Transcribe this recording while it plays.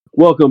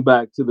Welcome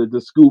back to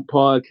the Scoop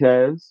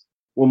Podcast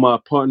with my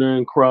partner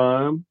in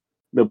crime,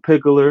 the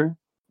Pickler,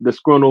 the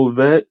Disgruntled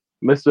Vet,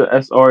 Mr.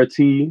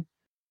 SRT.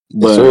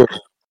 Yes, sir.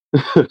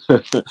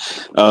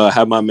 But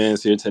have my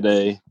man's here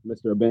today,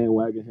 Mr.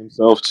 Bandwagon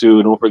himself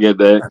too. Don't forget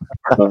that.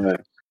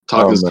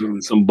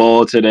 Talking some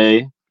ball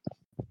today.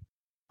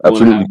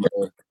 Absolutely.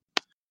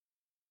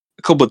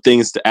 A couple of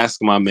things to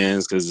ask my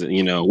man's because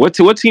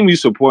what team you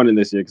supporting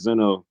this year? Because I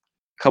know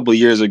a couple of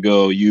years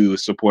ago you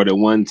supported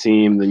one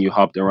team, then you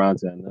hopped around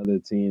to another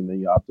team, then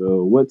you opted.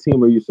 What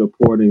team are you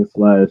supporting /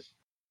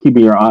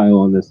 keeping your eye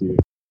on this year?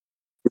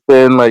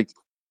 Then, to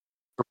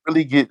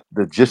really get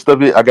the gist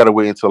of it, I gotta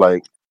wait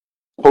until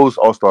post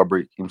All-Star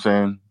break. You know what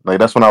I'm saying?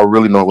 That's when I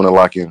really know when to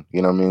lock in.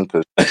 You know what I mean?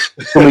 Because there's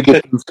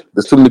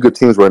too many good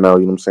teams right now.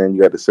 You know what I'm saying?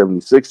 You got the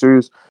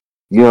 76ers.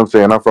 You know what I'm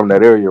saying? I'm from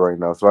that area right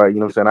now, so you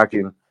know what I'm saying? I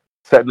can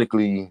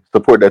technically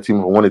support that team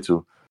if I wanted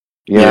to.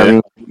 You know what I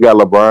mean? You got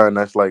LeBron,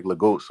 that's like the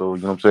GOAT, so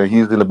you know what I'm saying?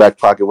 He's in the back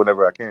pocket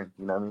whenever I can.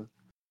 You know what I mean?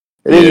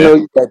 And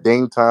then you got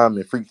Dame time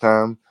and freak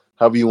time,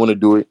 however you want to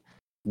do it.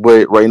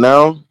 But right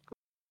now,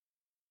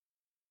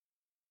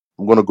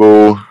 I'm gonna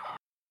go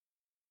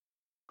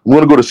to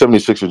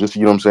 76ers, just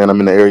you know what I'm saying.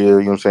 I'm in the area, you know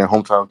what I'm saying,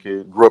 hometown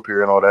kid, grew up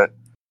here and all that.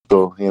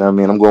 So, you know what I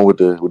mean, I'm going with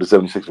the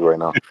 76ers right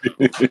now.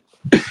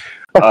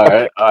 all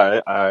right.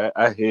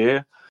 I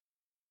hear.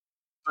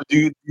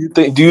 Do you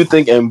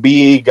think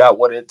Embiid got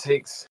what it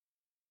takes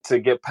to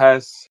get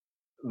past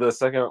the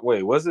second?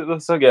 Wait, was it the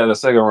second? Yeah, the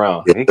second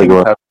round. Yeah, he can't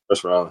get past the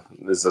first round.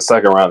 It's the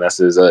second round. That's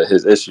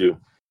his issue.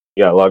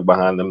 He got locked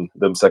behind them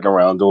second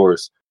round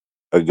doors.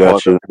 I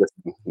got you.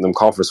 Them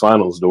conference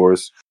finals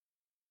doors.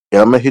 Yeah,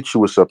 I'm gonna hit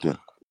you with something.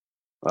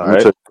 All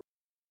right.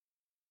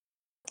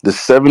 The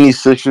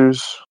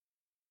 76ers,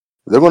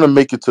 they're gonna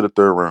make it to the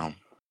third round,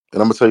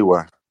 and I'm gonna tell you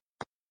why.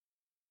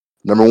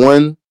 Number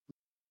one,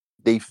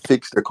 they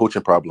fixed their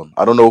coaching problem.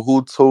 I don't know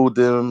who told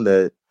them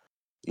that.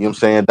 You know what I'm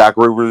saying? Doc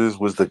Rivers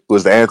was the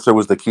answer,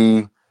 was the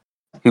key.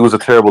 He was a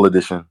terrible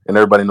addition, and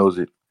everybody knows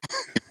it.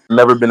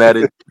 Never been at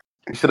it.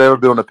 He should have never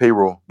been on the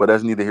payroll, but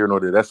that's neither here nor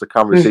there. That's a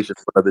conversation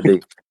for another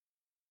day.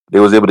 They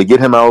was able to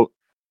get him out,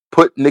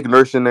 put Nick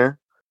Nurse in there.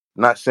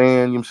 Not saying,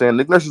 you know what I'm saying,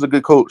 Nick Nurse is a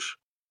good coach,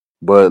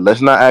 but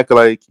let's not act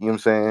like, you know what I'm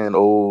saying,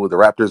 oh, the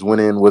Raptors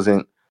winning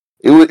wasn't.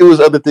 It was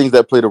other things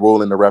that played a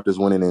role in the Raptors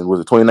winning in,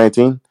 was it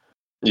 2019?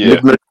 Yeah.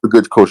 Nick Nurse is a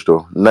good coach,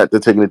 though. Not to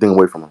take anything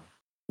away from him.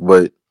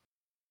 But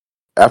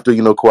after,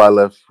 Kawhi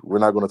left, we're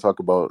not going to talk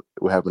about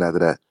what happened after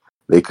that.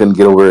 They couldn't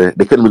get over it.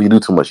 They couldn't really do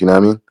too much, you know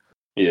what I mean?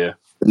 Yeah.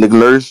 Nick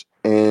Nurse,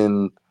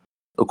 and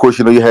of course,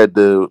 you had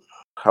the,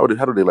 how do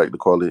they like to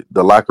call it?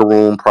 The locker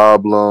room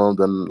problem,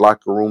 the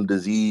locker room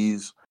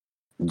disease.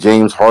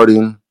 James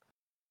Harden,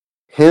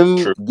 him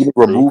getting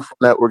removed from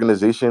that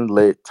organization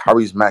let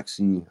Tyrese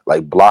Maxey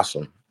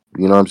blossom.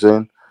 You know what I'm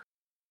saying?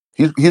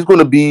 He's going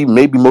to be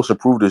maybe most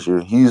improved this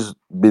year. He's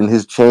been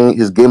his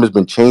game has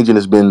been changing.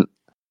 It's been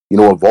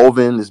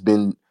evolving. It's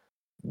been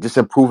just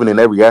improving in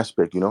every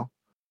aspect.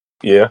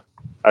 Yeah.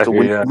 So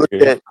when you look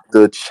at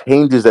the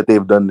changes that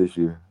they've done this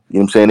year, you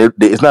know what I'm saying?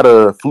 It's not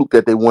a fluke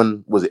that they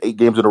won. Was it 8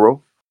 games in a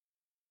row?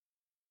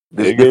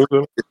 Was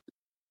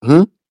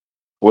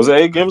it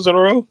 8 games in a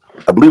row?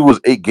 I believe it was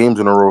 8 games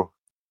in a row.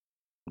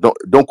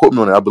 Don't quote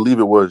me on it. I believe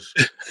it was.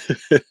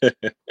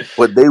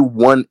 But they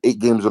won 8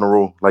 games in a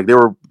row. They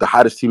were the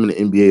hottest team in the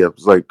NBA. It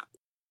was I think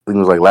it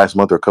was last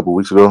month or a couple of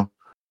weeks ago.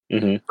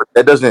 Mm-hmm. But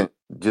that doesn't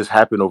just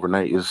happen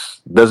overnight. It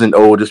doesn't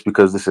just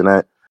because this and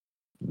that.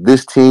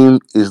 This team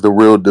is the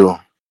real deal.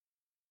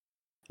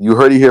 You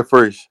heard it here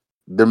first.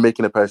 They're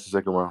making it past the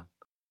second round.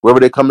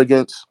 Whoever they come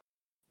against,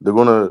 they're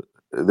gonna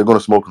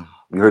smoke them.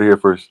 You heard it here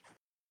first.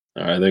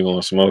 All right, they're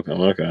gonna smoke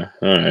them. Okay,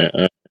 all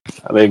right.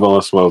 They're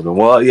gonna smoke them.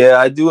 Well, yeah,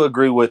 I do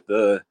agree with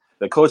the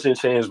coaching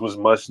change was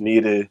much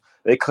needed.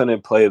 They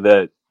couldn't play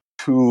that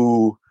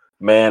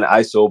 2-man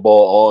ISO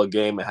ball all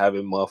game and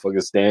having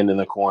motherfuckers stand in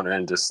the corner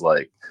and just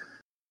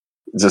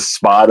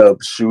spot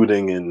up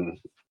shooting and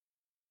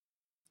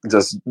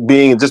just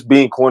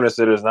being corner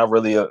sitters. Not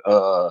really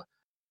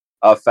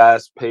a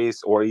fast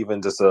pace or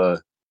even just an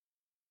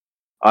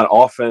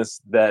offense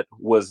that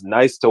was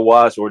nice to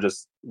watch or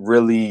just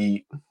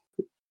really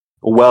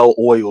well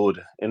oiled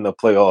in the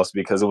playoffs,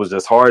 because it was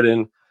just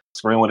Harden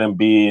screen with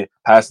Embiid,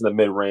 passing the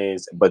mid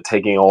range, but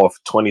taking off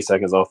 20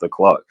 seconds off the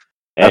clock.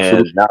 And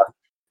Absolutely.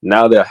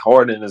 now that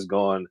Harden is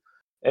gone,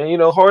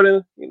 and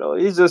Harden,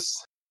 he's a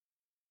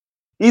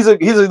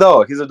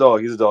dog. He's a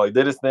dog. He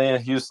did his thing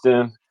in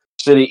Houston.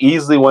 Should he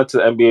easily went to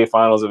the NBA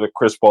Finals if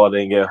Chris Paul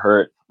didn't get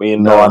hurt? I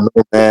know,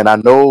 man.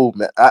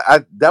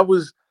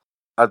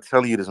 I'll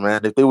tell you this,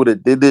 man. If they would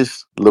have did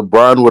this,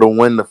 LeBron would have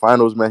won the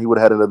finals, man. He would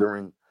have had another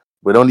ring.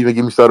 But don't even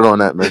get me started on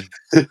that, man.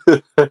 Get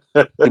me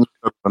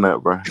started on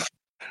that, bro.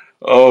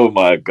 Oh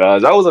my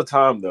gosh, that was a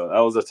time though. That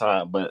was a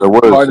time. But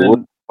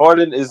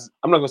Harden is.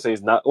 I'm not gonna say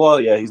he's not.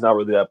 Well, yeah, he's not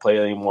really that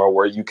player anymore.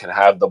 Where you can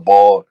have the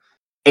ball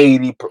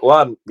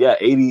 80%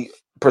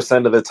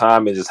 of the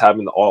time and just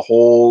having the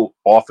whole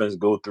offense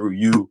go through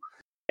you.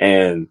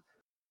 And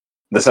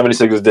the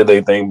 76ers did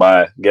their thing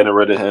by getting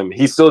rid of him.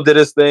 He still did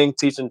his thing,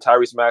 teaching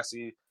Tyrese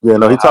Maxey. Yeah,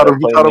 no, he how taught to him.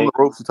 He play taught him make. the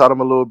ropes. He taught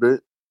him a little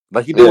bit.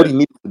 Like he did Yeah, what he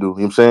needed to do. You know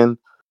what I'm saying?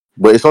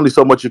 But it's only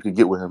so much you could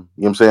get with him.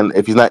 You know what I'm saying?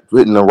 If he's not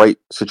in the right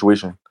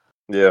situation.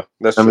 yeah,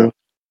 that's I true. mean,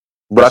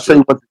 but I That's tell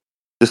you true. what,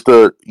 just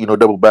to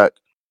double back.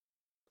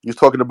 You're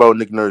talking about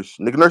Nick Nurse.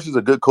 Nick Nurse is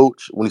a good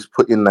coach when he's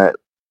put in that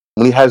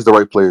when he has the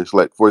right players.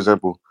 Like for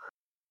example,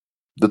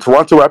 the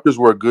Toronto Raptors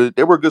were good.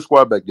 They were a good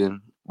squad back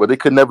then, but they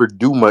could never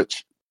do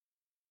much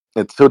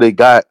until they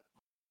got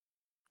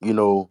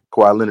Kawhi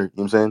Leonard.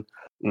 You know what I'm saying?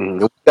 Mm-hmm.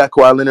 And we got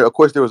Kawhi Leonard. Of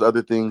course, there was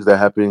other things that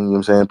happened. You know what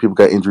I'm saying? People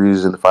got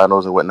injuries in the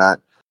finals and whatnot.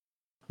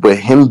 But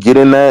him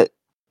getting that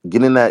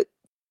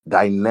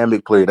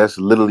dynamic player, that's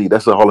a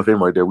Hall of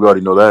Fame right there. We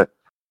already know that.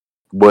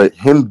 But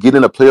him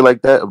getting a player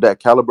like that, of that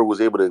caliber,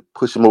 was able to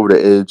push him over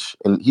the edge.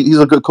 And he's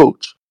a good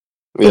coach.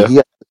 Yeah. And he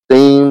had the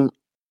same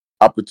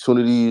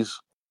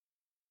opportunities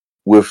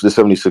with the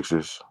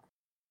 76ers.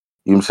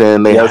 You know what I'm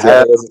saying? They He have,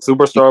 has a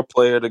superstar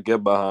player to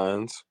get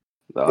behind,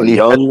 a and he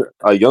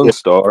had, young yeah.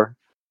 star,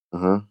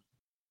 Uh-huh.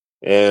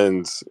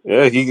 and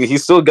yeah, he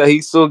still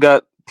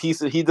got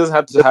pieces. He doesn't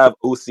have to have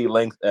OC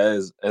length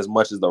as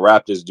much as the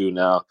Raptors do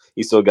now.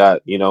 He still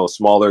got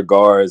smaller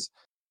guards,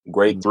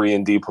 great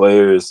 3-and-D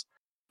players.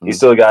 He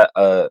still got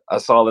a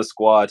solid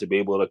squad to be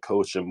able to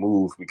coach and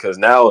move, because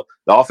now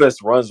the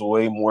offense runs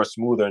way more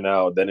smoother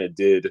now than it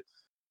did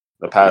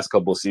the past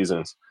couple of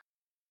seasons.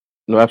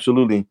 No,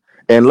 absolutely.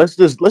 And let's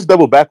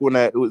double back on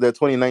that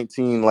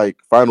 2019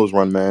 finals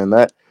run, man.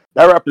 That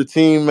Raptor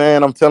team,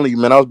 man. I'm telling you,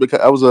 man. I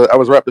was a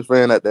Raptor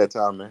fan at that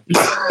time, man.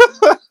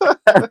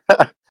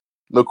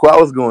 No, Kawhi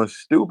was going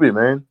stupid,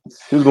 man.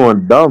 He was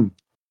going dumb,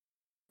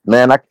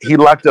 man. He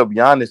locked up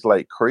Giannis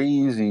like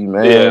crazy, Yeah,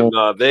 man.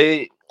 no,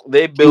 they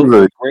He built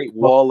was the Great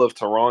Wall of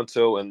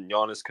Toronto, and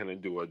Giannis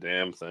couldn't do a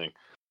damn thing.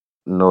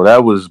 no,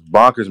 that was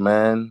bonkers,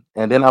 man.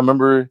 And then I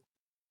remember,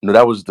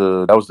 that was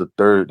the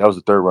third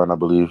round, I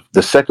believe.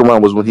 The second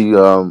round was when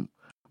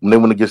they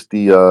went against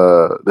the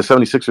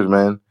 76ers,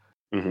 man.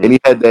 Mm-hmm. And he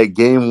had that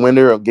game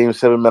winner of Game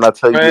 7, man. I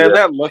tell you Man,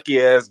 that lucky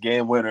ass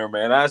game winner,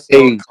 man. I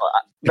Hey,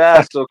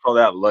 still call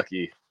that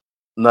lucky.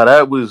 no,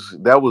 that was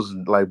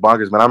like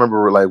bonkers, man. I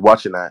remember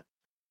watching that.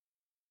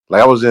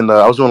 Like I was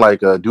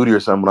doing duty or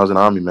something when I was in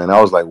the army, man.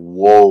 I was like,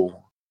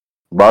 whoa,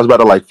 bro. I was about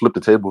to flip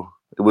the table.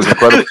 It was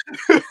incredible.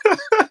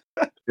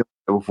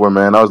 Before,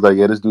 man, I was like,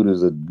 yeah, this dude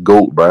is a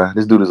goat, bro.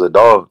 This dude is a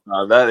dog.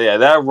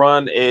 That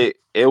run, it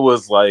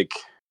was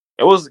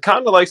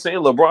kind of like saying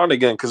LeBron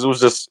again, because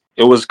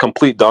it was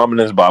complete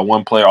dominance by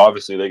one player.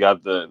 Obviously, they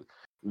got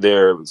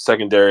their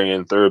secondary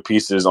and third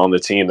pieces on the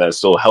team that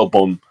still help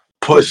them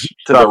push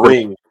to the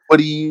ring.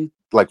 40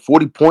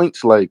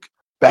 points,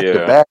 back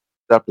to back,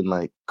 up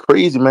and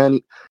crazy,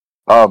 man.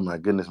 Oh my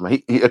goodness,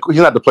 man. He's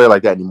not the player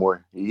like that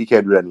anymore. He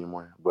can't do that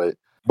anymore.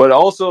 But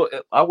also,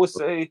 I would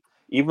say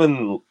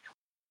even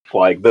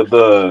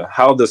the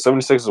how the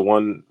 76ers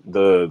won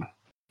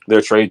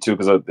their trade too,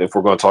 because if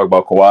we're going to talk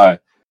about Kawhi,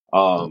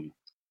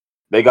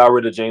 they got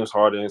rid of James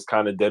Harden. It's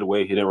kind of dead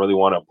weight. He didn't really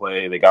want to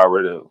play. They got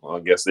rid of. I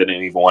guess they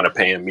didn't even want to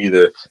pay him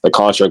either. The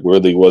contract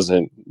really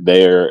wasn't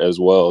there as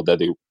well that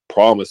they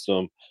promised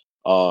him.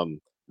 Then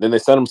they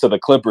sent him to the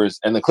Clippers,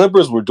 and the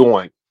Clippers were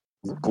doing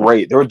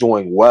great. They were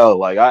doing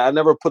well. I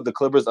never put the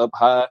Clippers up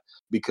high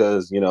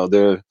because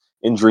they're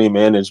injury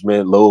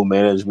management, load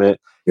management.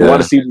 You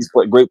want to see these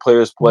great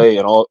players play,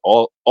 and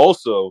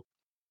also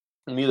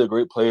you need the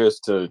great players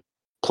to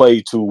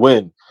play to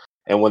win.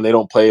 And when they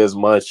don't play as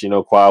much,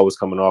 Kawhi was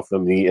coming off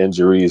them knee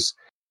injuries.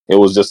 It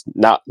was just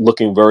not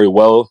looking very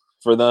well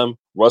for them.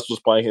 Russ was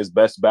playing his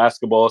best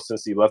basketball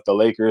since he left the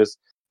Lakers.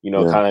 Kind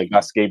of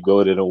got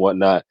scapegoated and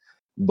whatnot.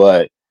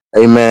 But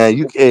hey, man,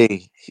 he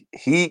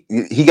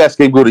got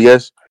scapegoated,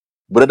 yes,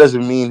 but it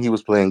doesn't mean he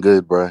was playing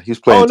good, bro. He was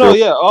playing terrible.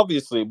 Yeah,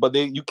 obviously, but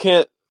you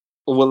can't.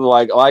 Well,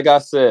 like I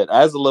said,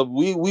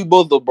 we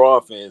both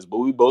LeBron fans, but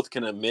we both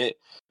can admit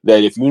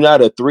that if you're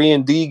not a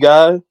 3-and-D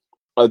guy,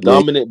 a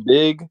dominant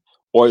big,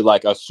 or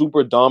a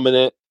super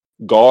dominant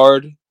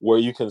guard where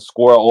you can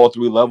score at all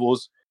three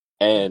levels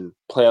and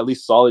play at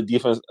least solid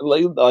defense,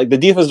 like the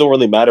defense don't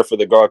really matter for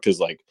the guard,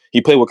 because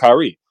he played with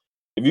Kyrie.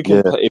 If you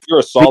can play, if you're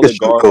a solid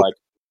guard,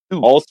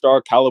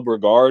 all-star caliber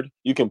guard,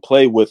 you can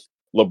play with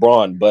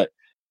LeBron. But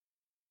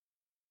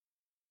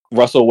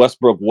Russell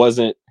Westbrook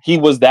he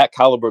was that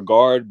caliber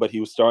guard, but he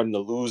was starting to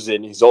lose it.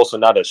 And he's also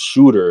not a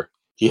shooter.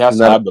 He has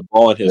to have the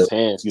ball in his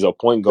hands. He's a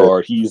point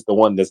guard. He's the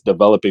one that's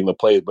developing the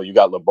plays, but you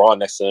got LeBron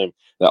next to him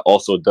that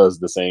also does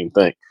the same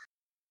thing.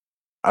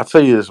 I'll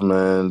tell you this,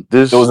 man.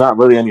 There was not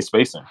really any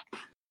spacing.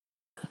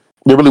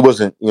 There really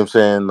wasn't. You know what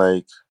I'm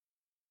saying?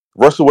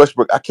 Russell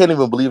Westbrook, I can't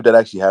even believe that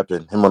actually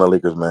happened. Him on the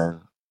Lakers,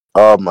 man.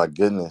 Oh my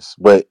goodness.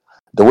 But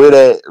the way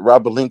that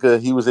Rob Pelinka,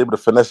 he was able to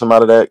finesse him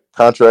out of that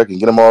contract and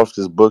get him off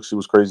his books, it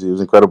was crazy. It was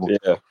incredible.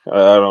 Yeah,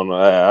 I don't know.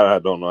 I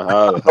don't know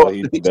how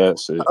he did that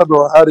shit. I don't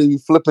know how did he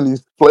flipping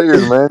these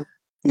players, man.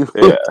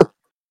 Yeah.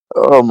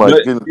 Oh my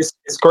goodness.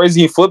 It's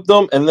crazy. He flipped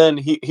them, and then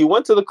he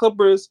went to the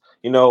Clippers.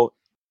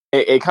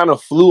 It kind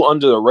of flew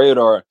under the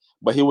radar,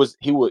 but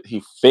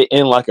he fit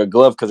in like a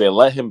glove because they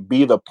let him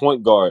be the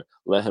point guard,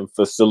 let him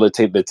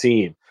facilitate the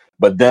team.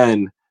 But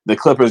then the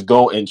Clippers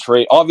go and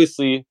trade.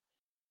 Obviously,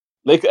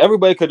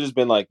 everybody could have just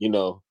been like,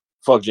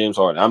 fuck James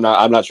Harden.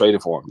 I'm not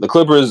trading for him. The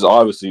Clippers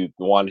obviously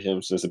wanted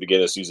him since the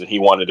beginning of the season. He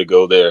wanted to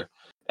go there,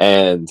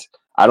 and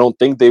I don't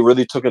think they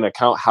really took into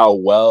account how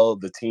well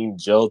the team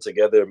gelled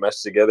together,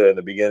 meshed together in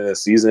the beginning of the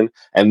season.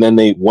 And then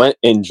they went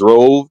and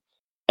drove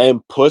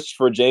and pushed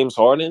for James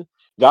Harden,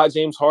 got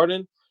James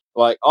Harden.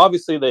 Like,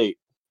 obviously, they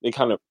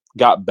kind of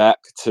got back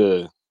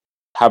to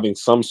having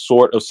some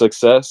sort of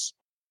success,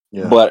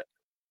 but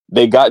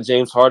they got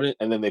James Harden,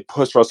 and then they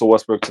pushed Russell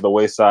Westbrook to the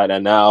wayside.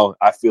 And now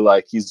I feel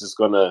like he's just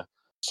going to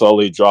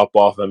slowly drop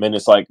off. I mean,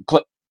 it's like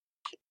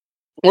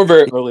we're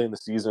very early in the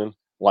season.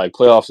 Like,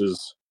 playoffs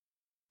is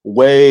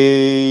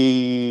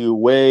way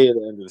at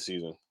the end of the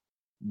season.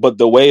 But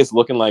the way it's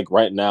looking like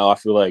right now, I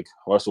feel like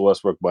Russell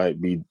Westbrook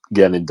might be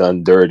getting it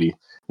done dirty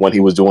when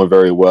he was doing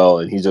very well.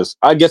 And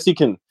I guess he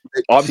can,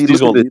 obviously he's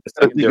going to lead the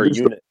secondary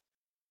unit.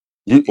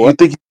 You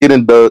think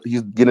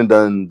he's getting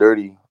done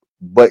dirty,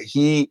 but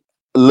he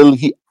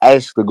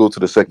asked to go to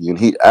the second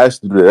unit. He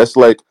asked to do that. That's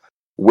like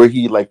where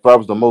he like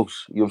thrives the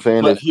most. You know what I'm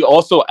saying? But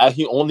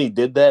he only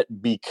did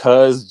that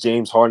because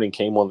James Harden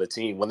came on the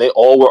team. When they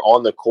all were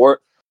on the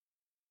court,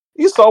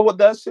 you saw what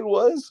that shit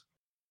was.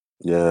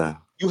 Yeah.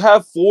 You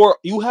have four.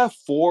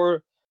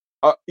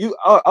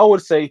 I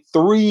would say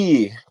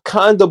three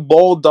kind of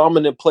ball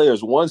dominant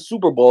players. One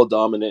super ball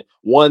dominant.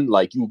 One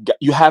like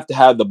you have to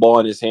have the ball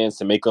in his hands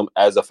to make him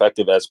as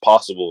effective as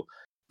possible.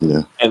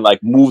 Yeah. And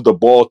like move the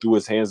ball through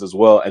his hands as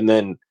well. And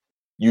then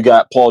you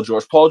got Paul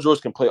George. Paul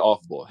George can play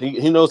off ball.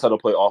 He knows how to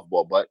play off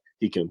ball, but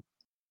he can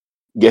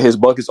get his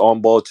buckets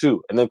on ball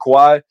too. And then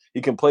Kawhi, he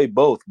can play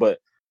both, but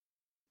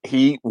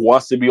he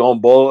wants to be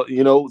on ball,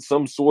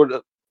 some sort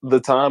of the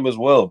time as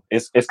well.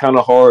 It's kind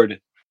of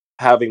hard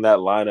having that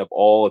lineup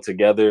all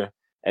together,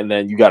 and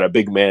then you got a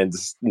big man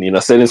just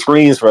setting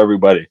screens for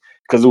everybody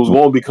because it was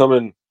going to be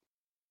coming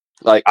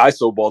like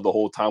ISO ball the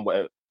whole time.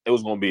 It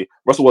was going to be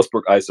Russell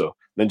Westbrook ISO,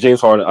 then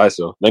James Harden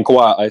ISO, then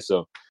Kawhi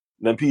ISO,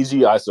 then PG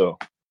ISO.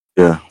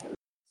 Yeah.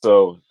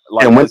 So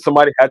when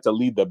somebody had to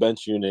lead the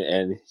bench unit,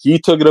 and he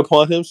took it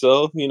upon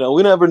himself. We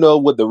never know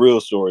what the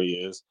real story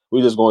is.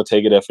 We're just going to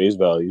take it at face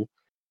value.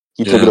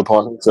 He took it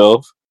upon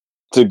himself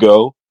to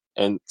go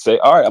and say,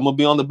 all right, I'm going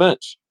to be on the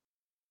bench.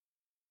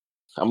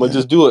 I'm going to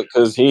just do it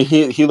because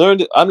he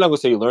learned it. I'm not going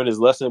to say he learned his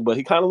lesson, but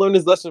he kind of learned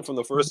his lesson from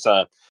the first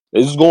time.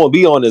 It's just going to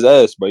be on his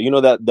ass, bro.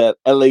 That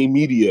LA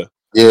media.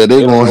 Yeah,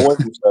 they're going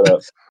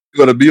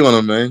to be on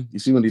him, man. You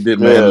see what he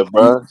did, man. Yeah,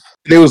 bro.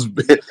 They was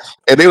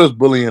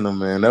bullying him,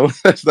 man.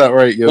 That's not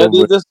right, yo. Yeah,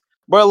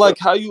 bro, like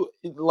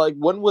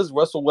when was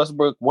Russell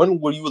Westbrook?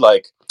 When were you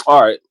like,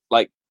 all right,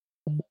 like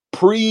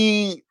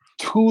pre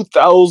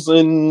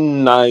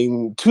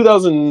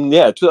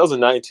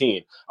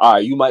 2019. All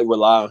right, you might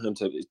rely on him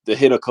to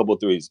hit a couple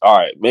threes. All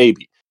right,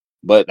 maybe,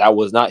 but that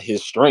was not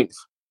his strength.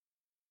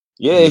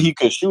 Yeah, he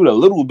could shoot a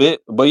little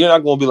bit, but you're not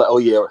going to be like, oh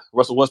yeah,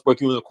 Russell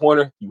Westbrook, you in the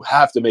corner, you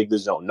have to make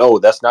this zone. No,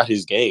 that's not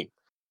his game.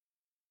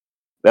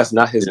 That's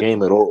not his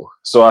game at all.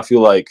 So I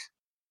feel like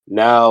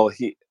now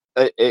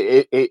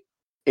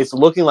it's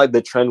looking like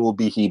the trend will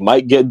be he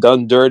might get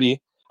done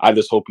dirty. I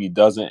just hope he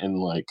doesn't, and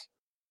like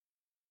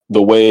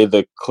the way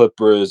the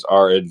Clippers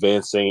are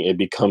advancing, it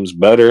becomes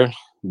better.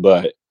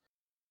 But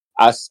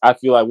I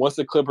feel like once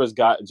the Clippers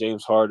got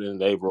James Harden,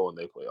 they roll in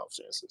their playoff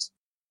chances.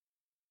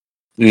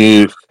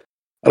 Yeah.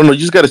 I don't know. You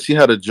just got to see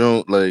how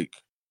you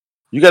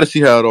got to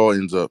see how it all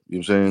ends up. You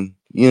know what I'm saying?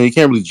 You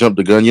can't really jump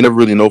the gun. You never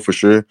really know for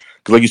sure.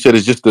 Because like you said,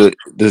 it's just the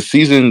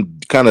season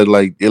kind of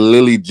like it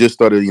literally just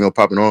started,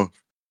 popping off.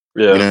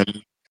 Yeah.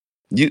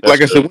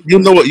 Like I said, you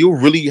know what? You'll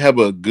really have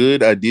a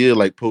good idea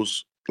like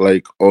post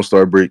like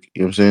All-Star break.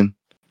 You know what I'm saying?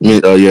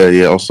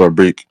 Yeah, All-Star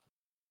break.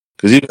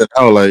 Because even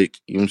now, like,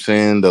 you know what I'm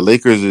saying, the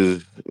Lakers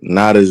is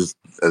not as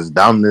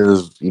dominant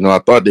as, I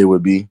thought they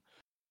would be.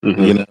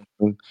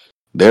 Mm-hmm.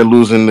 They're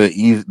losing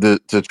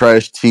the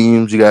trash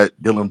teams. You got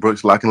Dylan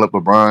Brooks locking up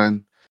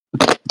LeBron.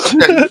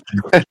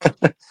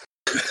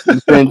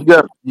 You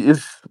got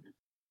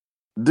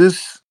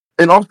this,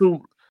 and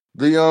also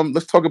the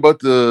let's talk about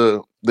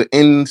the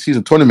in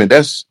season tournament.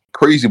 That's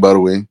crazy, by the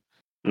way.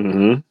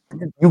 Mm-hmm.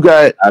 You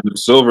got Adam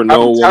Silver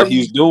know what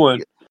he's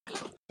doing.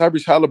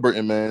 Tyrese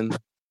Halliburton, man.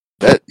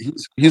 That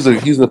he's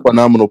a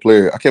phenomenal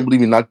player. I can't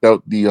believe he knocked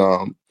out the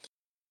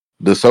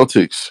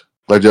Celtics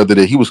like the other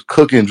day. He was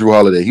cooking Drew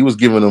Holiday. He was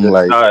giving him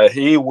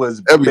he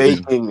was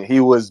everything. baking. He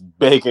was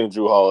baking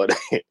Drew Holiday.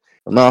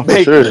 No,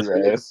 for sure. His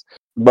ass.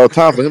 About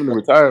time for him to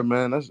retire,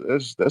 man.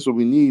 That's what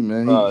we need,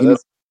 man.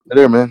 He's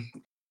there, man.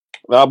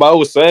 But I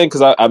was saying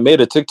because I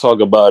made a TikTok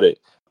about it,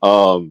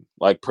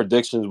 like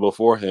predictions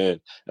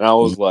beforehand, and I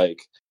was like,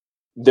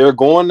 they're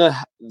going to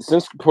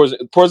since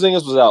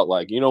Porzingis was out,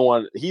 like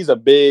he's a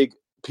big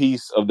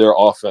piece of their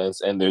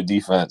offense and their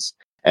defense,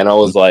 and I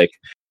was like,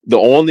 the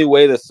only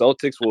way the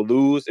Celtics will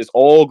lose is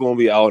all going to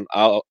be on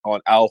Al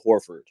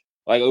Horford.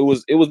 Like it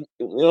was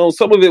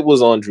some of it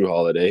was on Drew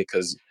Holiday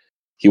because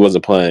he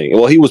wasn't playing.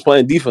 Well, he was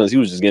playing defense. He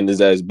was just getting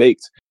his ass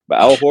baked. But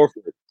Al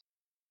Horford,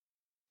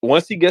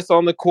 once he gets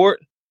on the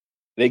court,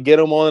 they get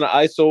him on an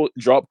ISO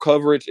drop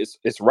coverage.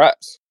 It's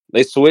wraps.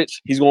 They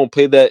switch. He's gonna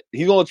play that.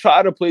 He's gonna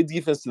try to play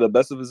defense to the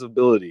best of his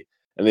ability,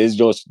 and then he's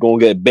just gonna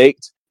get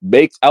baked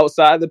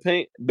outside the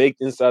paint, baked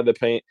inside the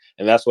paint,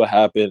 and that's what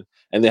happened.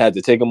 And they had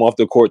to take him off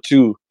the court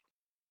too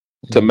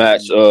to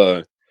match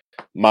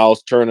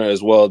Miles Turner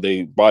as well.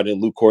 They brought in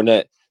Luke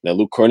Cornett. Now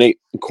Luke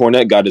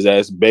Cornett got his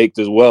ass baked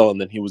as well, and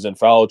then he was in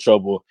foul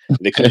trouble.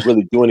 They couldn't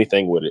really do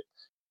anything with it.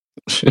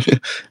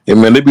 Yeah,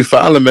 man, they be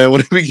fouling, man.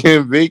 When they be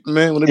getting baked,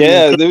 man. When When they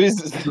they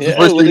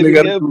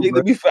got to get do, baked,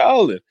 they be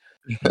fouling.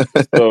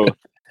 So,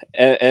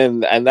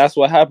 and that's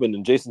what happened.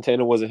 And Jason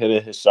Tatum wasn't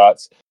hitting his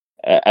shots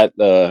at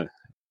the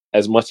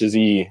as much as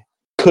he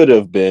could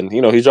have been.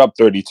 You know, he dropped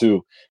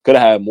 32. Could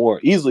have had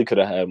more. Easily could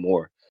have had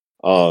more.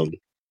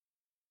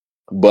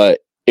 But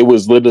it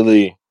was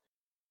literally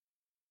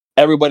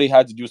everybody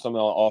had to do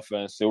something on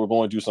offense. They were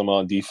going to do something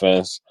on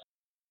defense.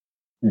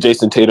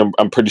 Jason Tatum,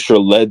 I'm pretty sure,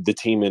 led the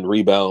team in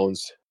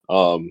rebounds.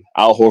 Al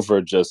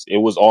Horford it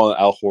was on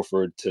Al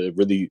Horford to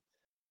really,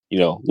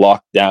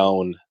 lock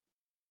down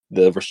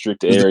the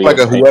restricted it's area. like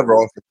a whoever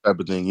offense type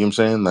of thing. You know what I'm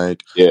saying?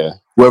 Like, yeah,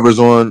 whoever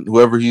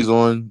he's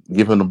on,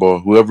 give him the ball.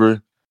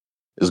 Whoever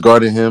is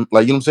guarding him,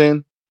 like, you know what I'm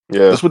saying?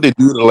 yeah. That's what they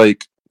do to,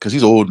 like, because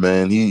he's old,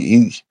 man.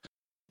 He's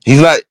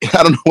not.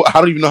 I don't know. I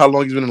don't even know how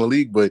long he's been in the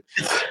league, but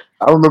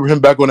I remember him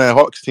back on that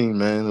Hawks team,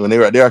 man. When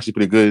they're actually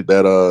pretty good.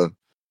 That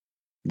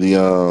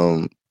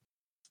the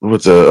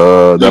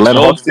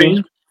Atlanta Hawks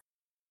team.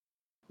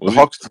 The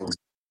Hawks team.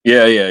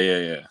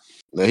 Yeah.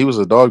 Now, he was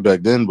a dog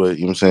back then, but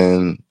you know what I'm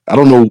saying? I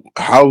don't know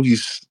how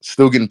he's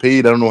still getting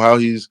paid. I don't know how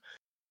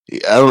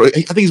I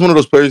think he's one of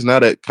those players now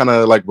that kind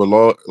of like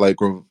relies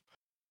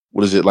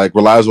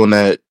on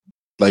that,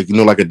 like,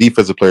 like a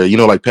defensive player,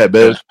 like Pat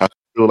Bev. I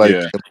feel like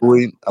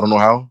employed. I don't know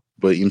how,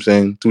 but you know what I'm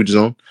saying, to each his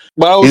own.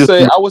 But I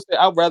would say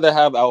I'd rather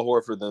have Al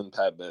Horford than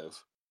Pat Bev.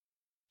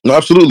 No,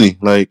 absolutely.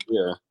 Like,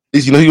 yeah.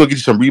 He gonna get you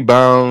some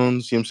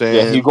rebounds. You know what I'm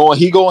saying? Yeah,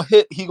 he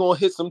gonna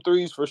hit some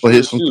threes for sure.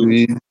 Hit some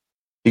threes.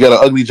 He got an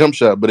ugly jump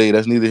shot, but hey,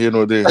 that's neither here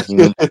nor there. You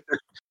know?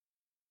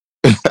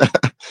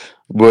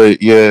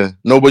 But yeah,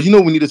 no. But we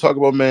need to talk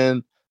about,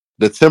 man,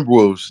 the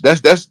Timberwolves.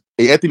 That's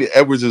Anthony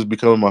Edwards is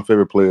becoming my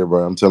favorite player,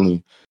 bro. I'm telling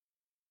you,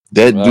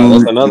 that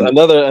dude. That's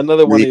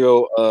another one of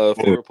your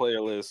favorite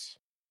player lists.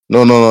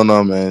 No,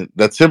 man.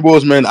 The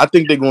Timberwolves, man. I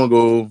think they're gonna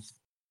go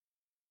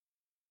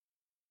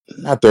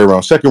not third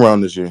round, second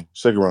round this year.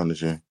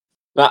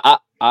 Now,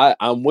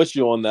 I'm with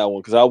you on that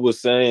one because I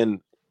was saying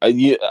I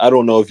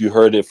don't know if you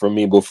heard it from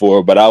me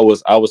before, but I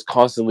was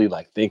constantly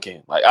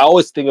thinking I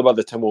always think about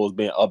the Timberwolves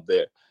being up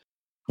there,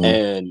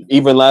 and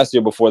even last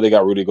year before they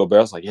got Rudy Gobert,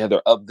 I was like, yeah,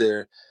 they're up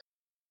there.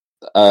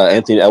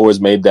 Anthony Edwards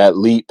made that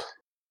leap.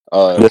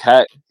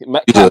 Cat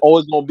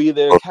always gonna be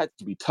there. Cat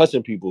to be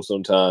touching people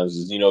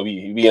sometimes.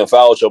 He be in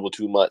foul trouble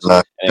too much,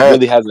 and it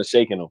really hasn't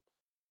shaken him.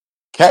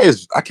 Cat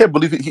I can't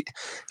believe it.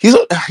 He's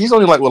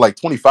only like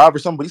 25 or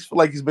something,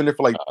 but he's been there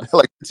for like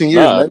 15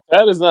 years, man.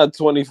 Cat is not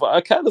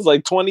 25. Cat is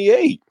like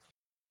 28.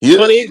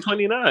 28,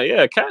 29.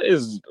 Yeah, Cat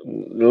is a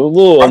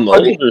little on the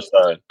older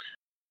side.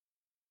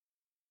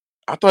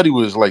 I thought he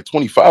was like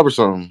 25 or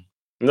something.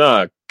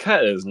 Nah,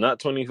 Cat is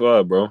not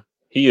 25, bro.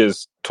 He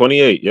is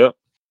 28. Yep.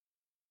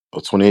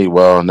 Oh, 28.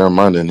 Wow, never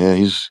mind then. Yeah,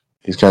 he's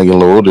kind of getting a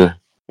little older.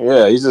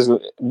 Yeah, he's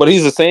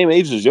the same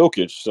age as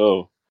Jokic.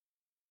 So.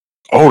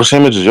 Oh, the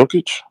same age as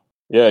Jokic?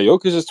 Yeah,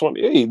 Jokic is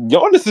 28.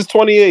 Giannis is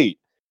 28.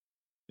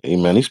 Hey,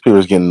 man, these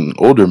players getting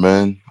older,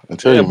 man. I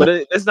tell you, but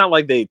it's not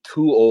like they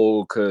too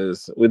old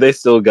because they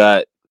still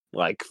got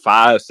like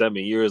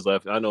 5-7 years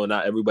left. I know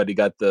not everybody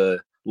got the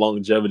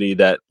longevity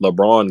that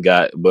LeBron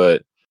got,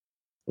 but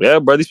yeah,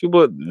 bro, these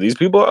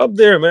people are up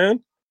there,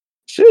 man.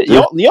 Shit,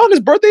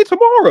 Giannis' birthday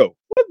tomorrow.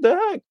 What the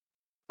heck?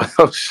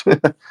 Oh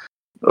shit!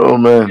 Oh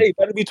man, hey,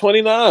 better be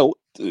 29.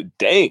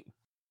 Dang,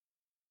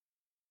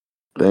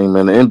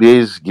 man, the NBA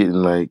is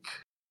getting like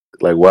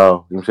wow. You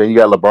know what I'm saying? You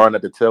got LeBron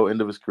at the tail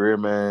end of his career,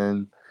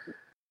 man.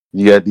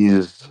 You got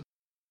these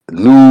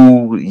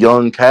new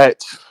young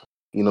cats.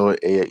 You got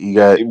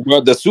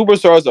the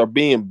superstars are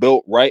being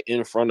built right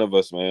in front of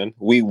us, man.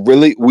 We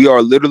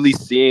are literally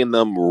seeing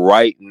them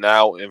right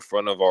now in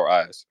front of our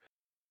eyes.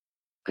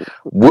 I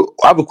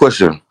have a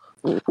question.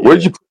 Yeah. Where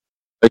did you,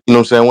 you know what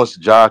I'm saying? Once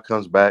Ja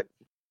comes back,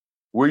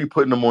 where are you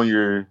putting them on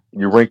your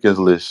rankings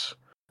list?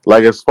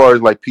 Like as far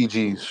as like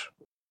PGs.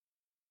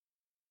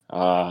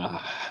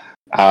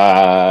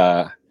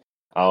 I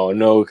don't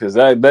know because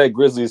that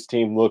Grizzlies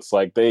team looks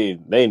like they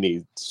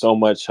need so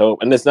much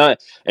hope, and it's not.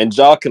 And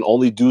Ja can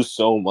only do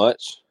so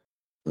much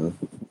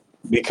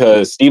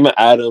because Steven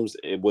Adams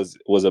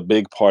was a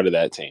big part of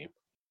that team,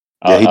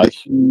 a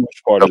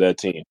huge part of that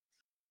team,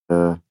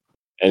 and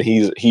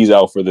he's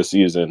out for the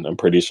season. I'm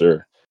pretty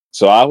sure.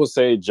 So I would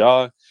say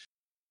Ja.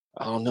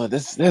 I don't know.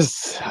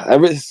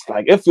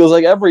 It feels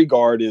like every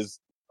guard is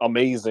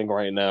amazing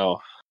right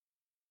now.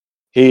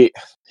 He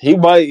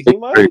might.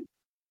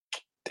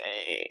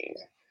 Dang.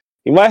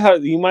 He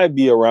might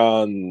be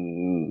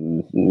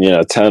around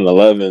 10,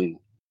 11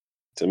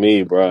 to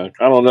me, bro.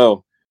 I don't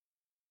know.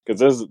 because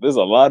there's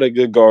a lot of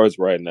good guards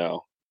right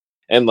now.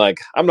 And like,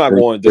 I'm not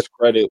going to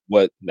discredit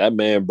what that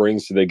man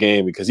brings to the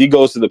game because he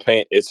goes to the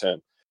paint. It's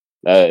him.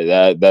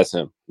 That's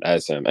him.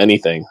 That's him.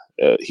 Anything.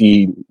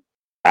 He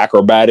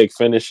acrobatic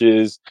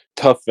finishes,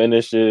 tough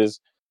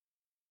finishes.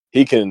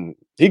 He can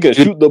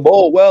shoot the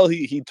ball well.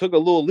 He took a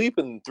little leap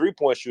in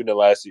 3-point shooting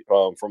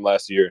from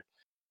last year.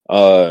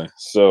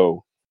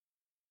 So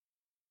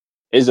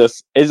it's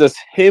just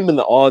him and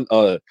the on.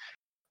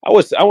 I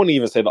wouldn't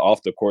even say the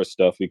off the court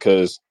stuff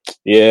because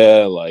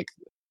like.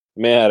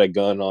 Man had a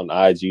gun on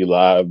IG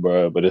Live,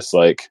 bro, but it's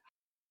like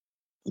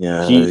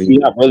he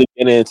not really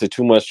getting into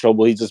too much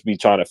trouble. He just be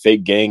trying to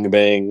fake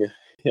gangbang.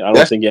 I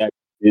don't think he actually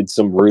did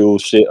some real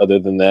shit other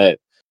than that.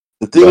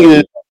 The thing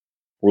is,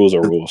 rules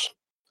are rules,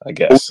 I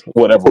guess.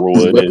 Whatever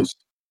rule it is.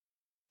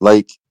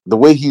 Like the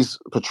way he's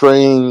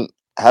portraying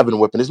having a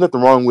weapon, there's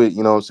nothing wrong with,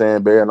 you know what I'm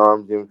saying, bearing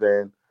arms, you know what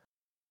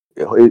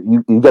I'm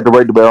saying? You got the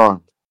right to bear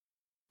arms.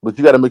 But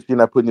you got to make sure you're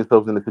not putting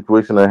yourself in a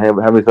situation of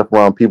having yourself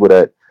around people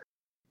that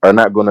are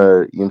not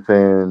gonna, you know what I'm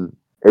saying,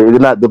 they're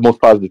not the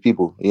most positive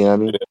people, you know what I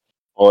mean?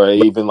 Or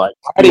even like,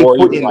 why are they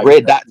putting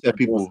red dots at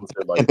people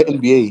in the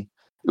NBA?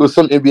 It was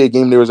some NBA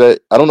game there was at,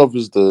 I don't know if it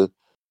was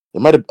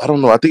I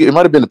don't know, I think it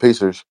might have been the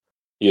Pacers.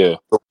 Yeah.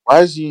 So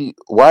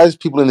why is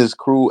people in his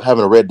crew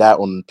having a red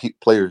dot on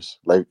players?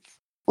 Like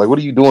what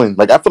are you doing?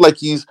 Like, I feel like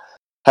he's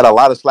had a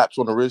lot of slaps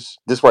on the wrist.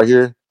 This right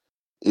here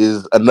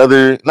is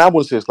another, now I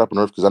wouldn't say a slap on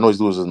the wrist because I know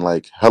he's losing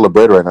like hella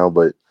bread right now,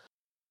 but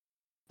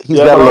he's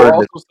got to learn.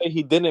 I'll also say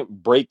he didn't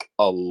break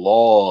a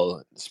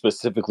law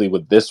specifically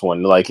with this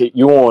one. Like,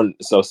 you won't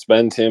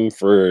suspend him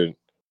for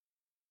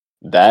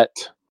that.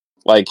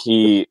 Like,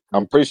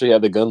 I'm pretty sure he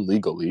had the gun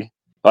legally.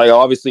 Like,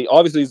 obviously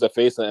he's the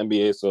face of the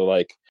NBA. So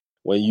like,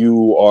 when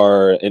you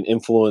are an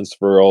influence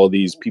for all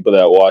these people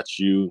that watch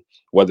you,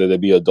 whether they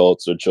be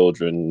adults or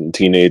children,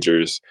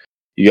 teenagers,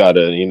 you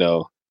gotta,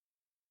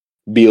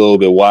 be a little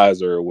bit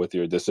wiser with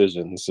your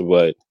decisions.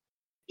 But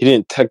he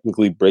didn't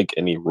technically break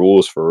any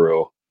rules for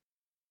real.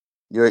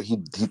 Yeah, he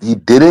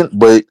didn't,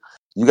 but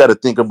you got to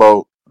think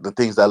about the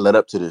things that led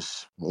up to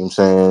this. You know what I'm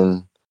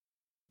saying?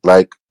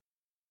 Like,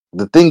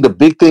 the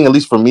big thing, at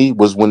least for me,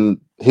 was when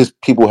his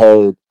people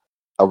had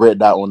a red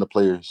dot on the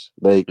players.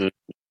 Like,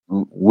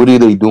 what are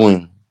they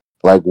doing?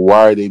 Like,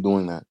 why are they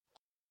doing that?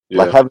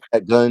 Yeah. Like, having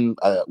that gun,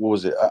 what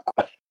was it?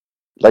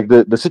 Like,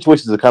 the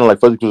situations are kind of like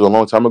fuzzy because it was a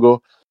long time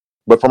ago.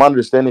 But from my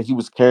understanding, he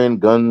was carrying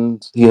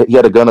guns. He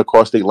had a gun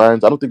across state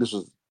lines. I don't think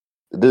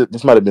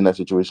this might have been that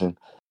situation.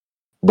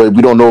 But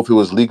we don't know if it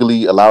was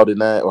legally allowed in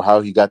that or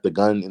how he got the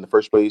gun in the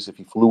first place, if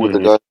he flew with the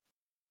gun. You know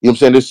what I'm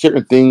saying? There's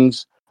certain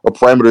things or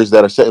parameters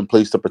that are set in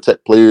place to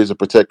protect players and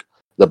protect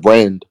the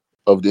brand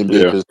of the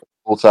NBA because it's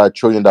a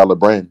multi-trillion-dollar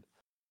brand. You know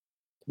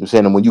what I'm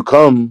saying? And when you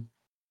come,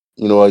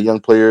 a young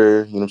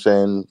player, you know what I'm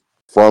saying,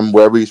 from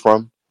wherever he's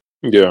from,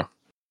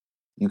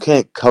 you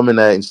can't come in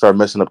that and start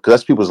messing up because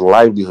that's people's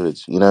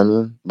livelihoods. You know what I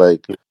mean?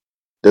 Like,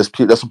 that's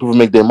how people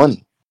make their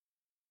money.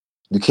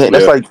 You can't.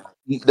 That's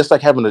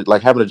like having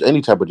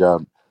any type of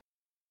job.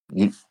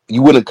 You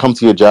wouldn't come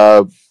to your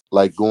job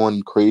like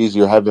going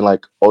crazy or having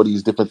like all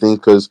these different things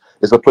because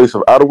it's a place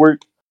of out of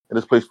work and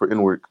it's a place for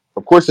in work.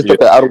 Of course, it's stuff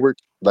that out of work,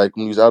 like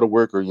when you're out of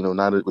work or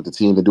not with the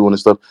team and doing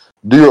this stuff,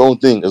 do your own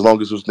thing as long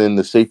as it's within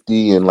the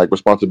safety and like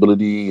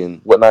responsibility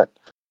and whatnot.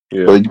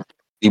 Yeah. But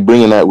you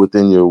bringing that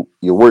within your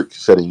work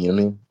setting. You know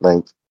what I mean?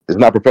 Like, it's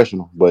not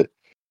professional, but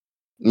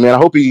man, I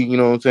hope he, you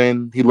know what I'm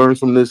saying, he learns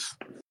from this.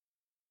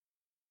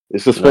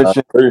 It's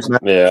suspension.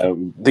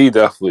 He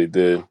definitely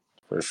did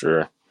for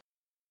sure.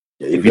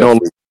 Yeah, if you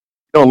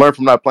don't learn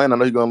from not playing, I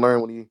know you're gonna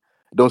learn when you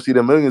don't see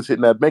the millions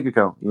hitting that bank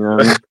account. You know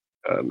what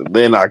I mean?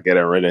 They're not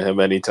getting rid of him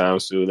anytime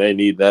soon. They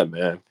need that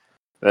man.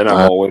 They're not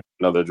gonna wait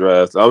for another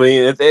draft. I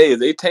mean, if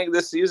they tank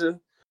this season,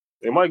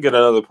 they might get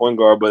another point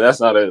guard, but that's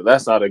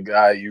not a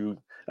guy you,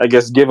 I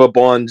guess, give up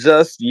on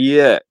just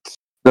yet.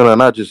 No,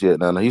 not just yet.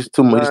 No, he's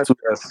too much.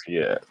 Just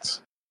yet.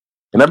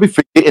 And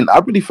I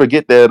really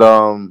forget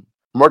that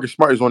Marcus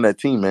Smart is on that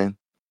team, man.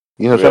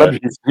 You know what I'm saying?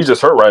 He's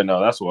just hurt right now.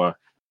 That's why.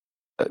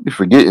 I'd be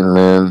forgetting,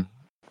 man.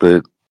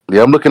 But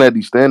yeah, I'm looking at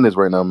these standings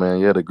right now, man.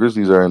 Yeah, the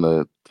Grizzlies are in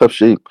a tough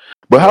shape.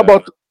 But how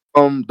about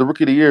the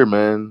rookie of the year,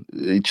 man?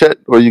 Chet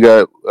or you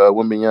got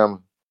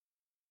Wembanyama?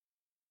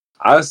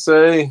 I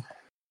say,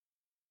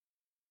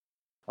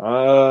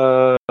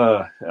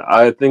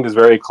 I think it's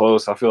very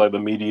close. I feel like the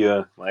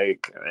media, I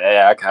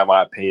can have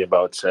my opinion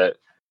about Chet.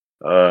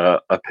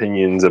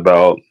 Opinions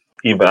about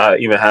I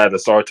even had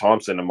Asar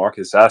Thompson and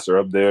Marcus Sasser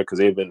up there because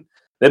they've been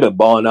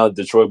balling out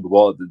Detroit,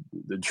 but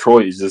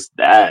Detroit is just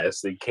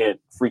ass. They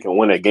can't freaking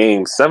win a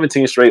game.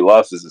 17 straight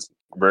losses is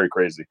very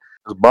crazy.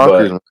 It's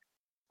bonkers.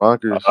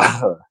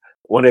 Bonkers.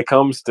 When it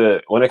comes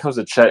to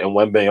Chet and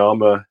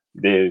Wembanyama,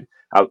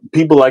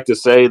 people like to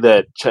say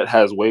that Chet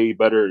has way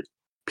better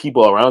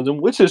people around him,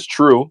 which is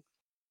true.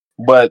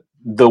 But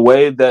the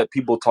way that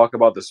people talk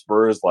about the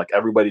Spurs, like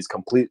everybody's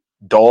complete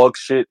dog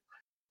shit,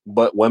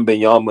 but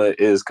Wembanyama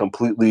is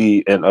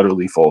completely and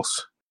utterly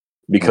false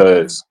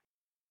because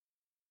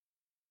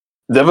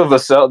Devin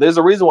Vassell. There's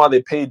a reason why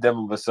they paid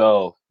Devin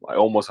Vassell like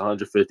almost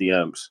 150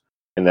 M's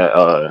and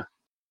that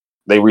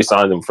they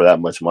re-signed him for that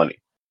much money.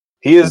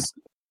 He is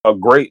a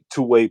great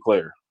two-way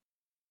player.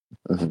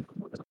 Mhm.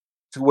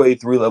 Two-way,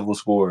 three-level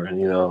scorer,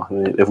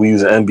 if we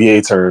use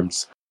NBA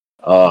terms.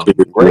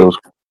 Great.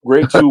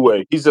 Great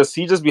two-way. He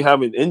just be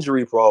having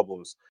injury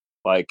problems.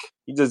 Like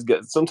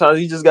sometimes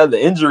he just got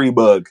the injury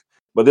bug.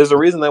 But there's a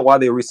reason why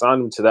they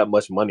re-signed him to that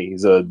much money.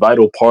 He's a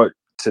vital part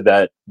to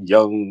that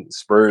young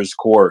Spurs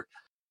core,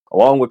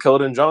 along with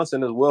Keldon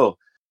Johnson as well.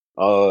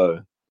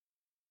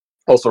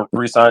 Also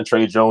re-signed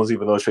Trey Jones,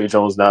 even though Trey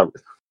Jones not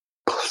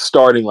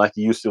starting like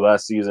he used to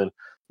last season.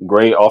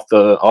 Great off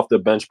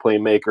the bench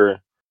playmaker,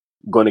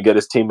 going to get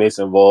his teammates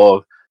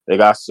involved. They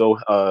got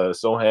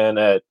Sohan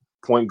at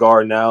point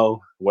guard now.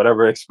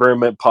 Whatever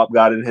experiment Pop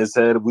got in his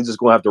head, we just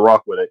gonna have to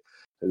rock with it.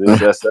 It's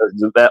just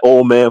that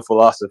old man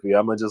philosophy.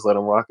 I'm gonna just let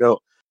him rock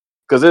out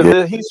because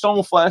he's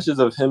shown flashes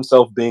of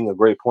himself being a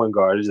great point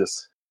guard. It's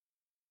just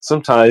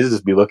sometimes it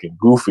just be looking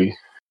goofy.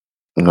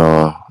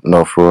 No,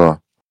 for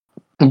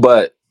real.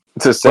 But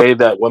to say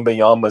that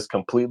Wembanyama is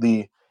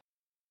completely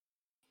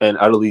and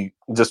utterly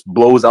just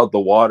blows out the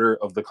water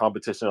of the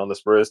competition on the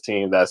Spurs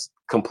team, that's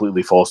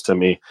completely false to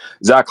me.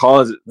 Zach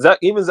Collins.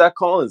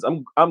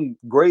 I'm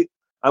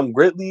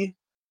greatly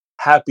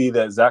happy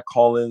that Zach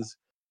Collins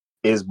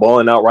is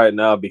balling out right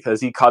now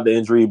because he caught the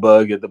injury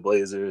bug at the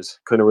Blazers.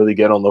 Couldn't really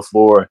get on the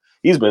floor.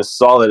 He's been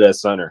solid at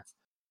center.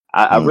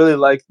 I really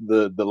like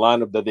the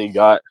lineup that they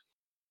got,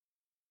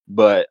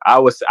 but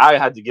I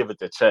had to give it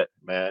to Chet,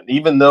 man.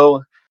 Even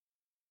though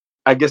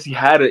I guess he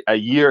had a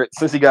year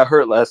since he got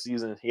hurt last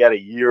season. He had a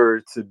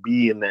year to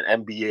be in that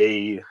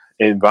NBA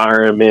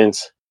environment,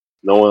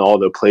 knowing all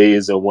the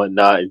plays and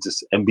whatnot, and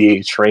just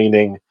NBA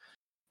training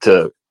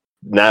to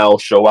now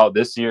show out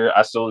this year.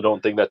 I still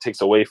don't think that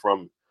takes away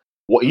from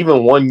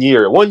even 1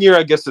 year. 1 year,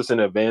 I guess, it's an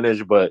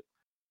advantage, but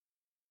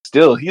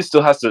still, he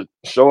still has to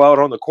show out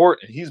on the court,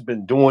 and he's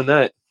been doing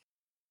that.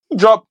 He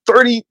dropped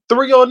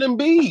 33 on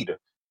Embiid.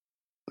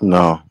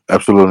 No,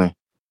 absolutely.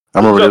 I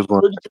remember he this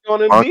one. 33 on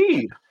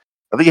Embiid.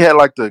 I think he had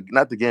like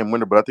not the game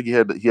winner, but I think he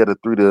had a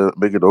 3 to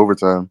make it to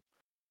overtime.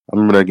 I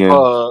remember that game.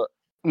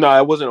 No,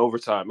 it wasn't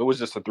overtime. It was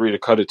just a 3 to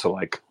cut it to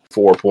like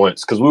 4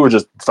 points because we were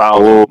just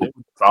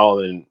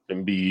fouling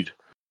Embiid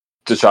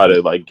to try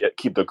to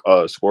keep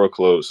the score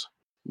close.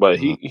 But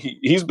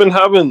he's been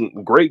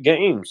having great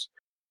games,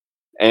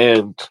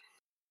 and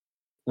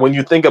when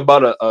you think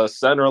about a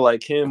center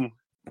like him,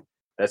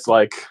 that's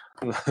like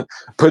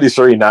pretty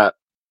sure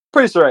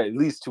at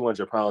least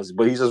 200 pounds,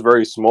 but he's just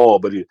very small.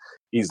 But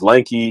he's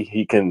lanky.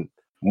 He can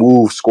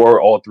move,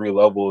 score all three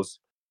levels.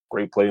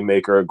 Great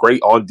playmaker,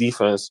 great on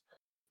defense.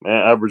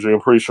 Man, averaging,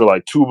 I'm pretty sure,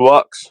 like 2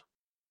 blocks.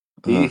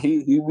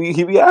 He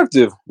be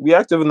active. Be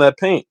active in that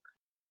paint.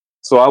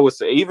 So I would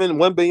say even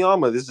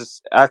Wembanyama is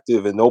just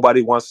active, and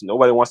nobody wants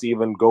to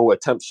even go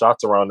attempt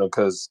shots around him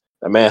because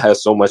that man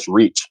has so much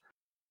reach.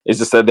 It's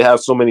just that they have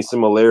so many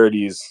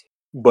similarities,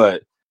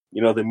 but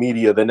the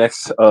media, the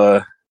next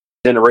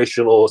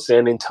generational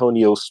San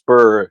Antonio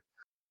Spur,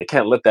 they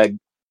can't let that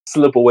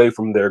slip away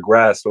from their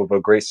grasp of a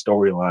great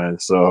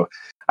storyline. So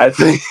I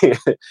think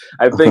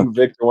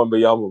Victor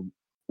Wembanyama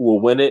will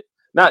win it,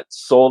 not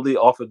solely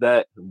off of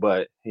that,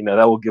 but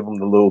that will give him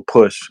the little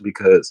push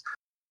because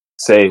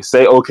say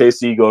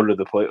OKC go to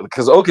the play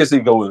because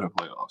OKC go to the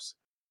playoffs.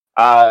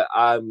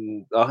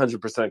 I'm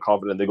 100%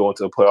 confident they go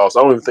into the playoffs.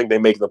 I don't even think they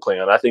make the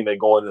play-in. I think they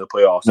go into the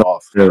playoffs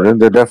off. Yeah,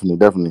 they're definitely.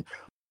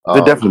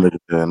 They definitely make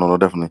it there. No,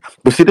 definitely.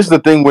 But see, this is the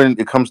thing when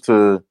it comes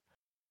to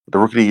the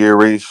rookie of the year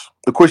race.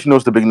 Of course,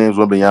 it's the big names,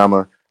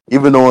 Wembanyama.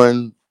 Even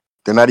though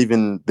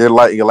they're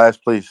like in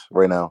last place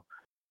right now,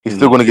 he's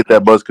still going to get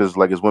that buzz because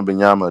it's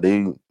Wembanyama.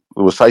 They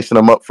was sizing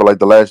him up for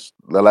the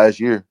last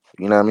year.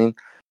 You know what I mean?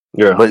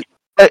 Yeah. But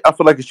I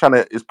feel like it's trying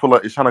to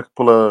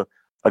pull a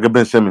like a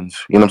Ben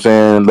Simmons. You know what I'm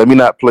saying? Let me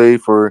not play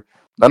for.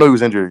 I know he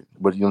was injured,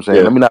 but you know what I'm saying.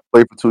 Yeah. Let me not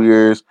play for 2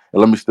 years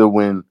and let me still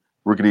win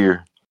rookie of the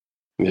year.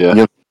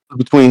 Yeah.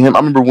 Between him, I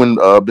remember when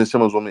Ben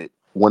Simmons won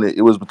it.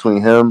 It was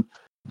between him,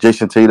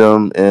 Jason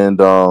Tatum, and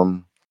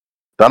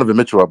Donovan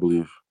Mitchell, I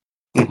believe.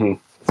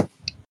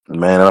 Mm-hmm.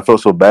 Man, I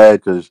felt so bad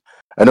because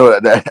I know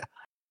that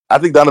I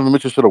think Donovan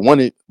Mitchell should have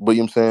won it, but you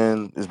know what I'm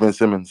saying, it's Ben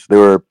Simmons. They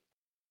were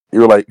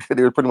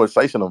pretty much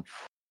slicing him.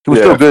 He was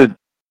still good,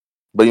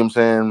 but you know what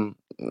I'm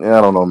saying,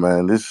 I don't know,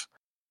 man. This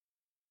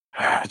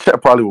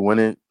Chet probably will win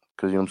it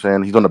because you know what I'm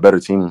saying, he's on a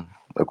better team,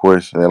 of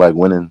course, and they like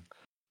winning.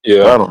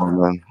 Yeah, but I don't know,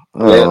 man.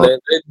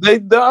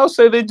 I'll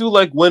say they do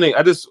like winning.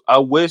 I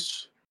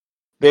wish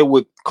they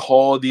would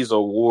call these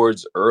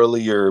awards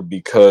earlier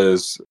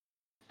because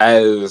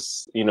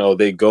as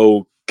they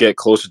go get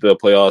closer to the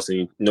playoffs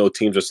and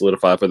teams are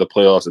solidified for the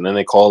playoffs, and then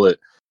they call it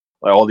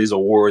like all these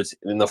awards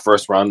in the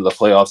first round of the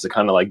playoffs, it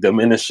kind of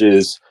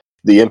diminishes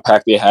the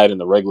impact they had in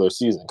the regular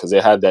season because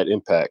they had that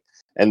impact,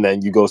 and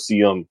then you go see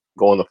them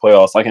go in the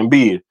playoffs like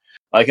Embiid.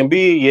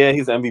 Yeah,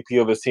 he's the MVP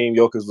of his team.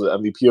 Jokic was the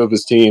MVP of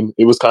his team.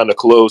 It was kind of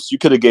close. You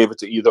could have gave it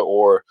to either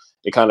or.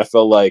 It kind of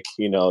felt like,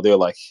 they're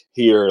like,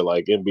 here,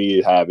 like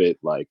Embiid have it.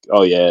 Like,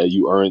 oh yeah,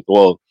 you earned.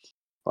 Well,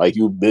 like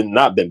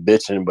not been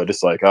bitching, but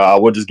it's like,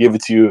 we'll just give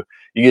it to you.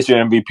 You get your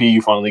MVP.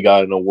 You finally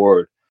got an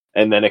award.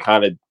 and then it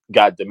kind of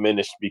got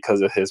diminished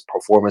because of his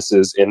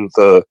performances in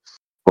the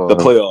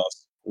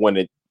playoffs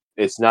when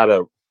it's not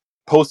a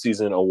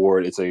postseason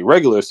award, it's a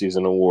regular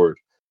season award.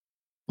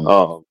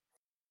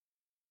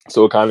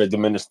 So it kind of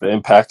diminished the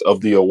impact of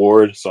the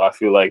award. So I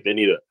feel like they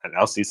need to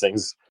announce these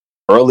things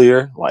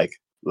earlier, like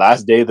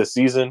last day of the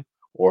season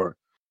or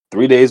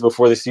 3 days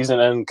before the season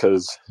ends,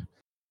 because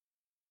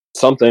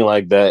something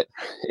like that,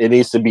 it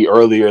needs to be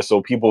earlier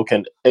so people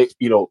can,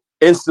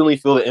 instantly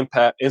feel the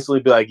impact,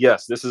 instantly be like,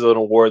 yes, this is an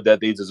award that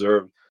they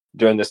deserve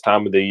during this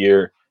time of the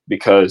year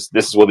because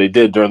this is what they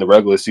did during the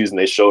regular season.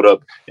 They showed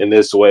up in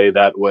this way,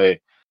 that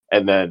way,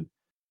 and then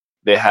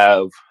they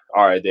have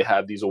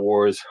these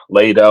awards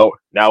laid out.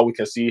 Now we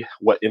can see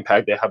what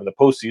impact they have in the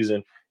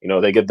postseason.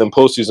 They get them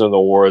postseason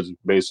awards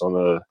based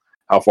on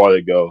how far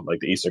they go, like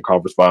the Eastern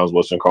Conference Finals,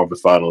 Western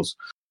Conference Finals,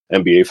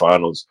 NBA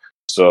Finals.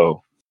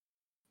 So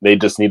they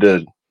just need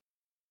to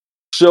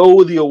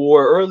show the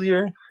award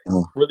earlier,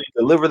 really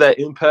deliver that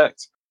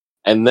impact,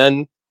 and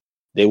then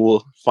they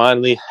will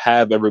finally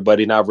have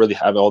everybody not really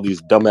having all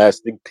these dumbass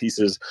think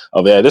pieces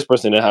of, this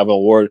person didn't have an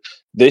award,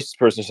 this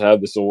person should have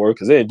this award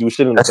because they didn't do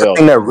shit in the playoffs. That's the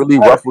thing that really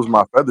ruffles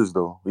my feathers,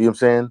 though. You know what I'm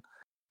saying?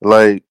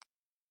 Like,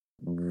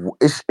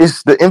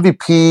 it's the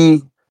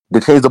MVP. They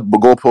change the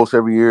goalposts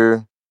every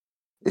year.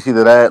 It's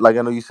either that, like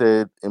I know you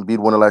said, Embiid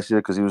won it last year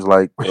because he was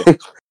like,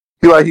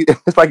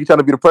 it's like he's trying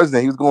to be the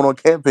president. He was going on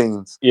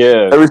campaigns.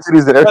 Yeah, every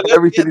city's that's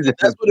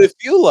what it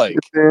feel like.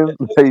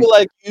 I feel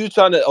like you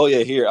trying to. Oh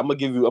yeah, here I'm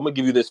gonna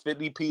give you this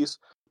 50 piece.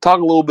 Talk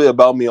a little bit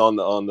about me on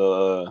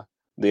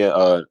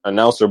the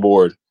announcer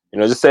board.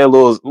 Just say a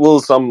little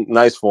something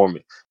nice for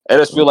me. I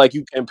just feel like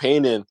you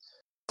campaigning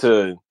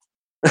to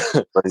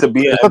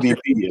be an MVP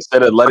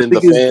instead of letting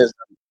the fans,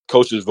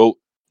 coaches vote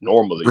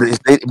normally.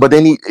 But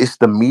it's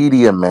the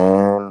media,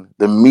 man.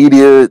 The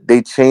media,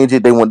 they change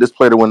it. They want this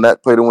player to win,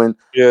 that player to win.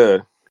 Yeah.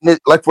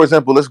 Like, for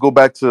example, let's go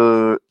back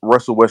to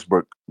Russell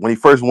Westbrook. When he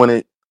first won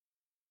it,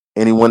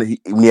 and when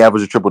he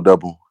averaged a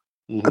triple-double.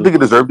 Mm-hmm. I think he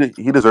deserved it.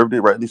 He deserved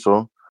it, rightly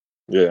so.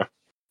 Yeah.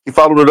 He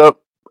followed it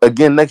up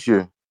again next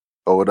year.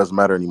 Oh, it doesn't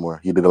matter anymore.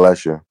 He did it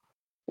last year.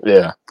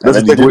 Yeah.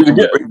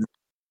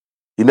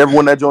 He never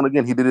won that joint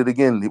again. He did it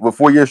again with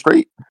 4 years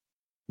straight.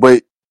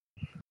 But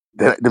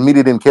the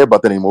media didn't care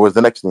about that anymore. It was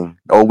the next thing.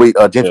 Oh wait,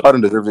 James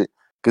Harden deserves it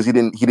because he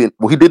didn't.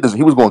 Well, he did this.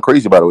 He was going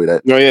crazy, by the way.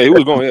 He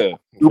was going. Yeah,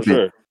 for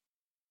sure.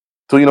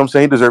 So you know what I'm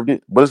saying? He deserved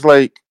it. But it's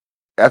like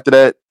after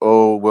that,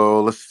 oh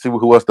well, let's see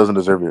who else doesn't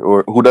deserve it,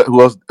 or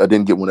who else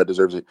didn't get one that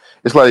deserves it.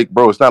 It's like,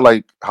 bro, it's not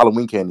like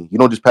Halloween candy. You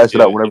don't just pass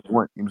it out whenever you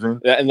want. You know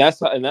what I'm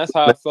saying? And that's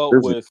how I felt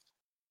with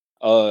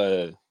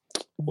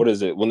what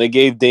is it when they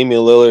gave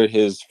Damian Lillard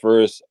his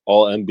first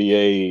All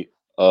NBA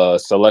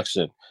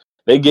selection.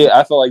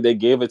 I felt like they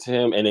gave it to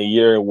him in a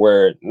year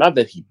where, not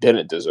that he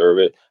didn't deserve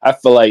it, I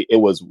feel like it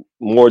was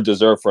more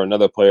deserved for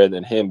another player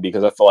than him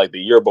because I felt like the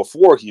year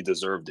before he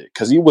deserved it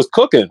because he was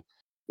cooking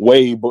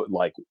way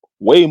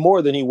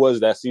more than he was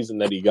that season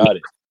that he got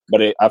it.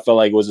 But I felt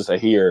like it was just all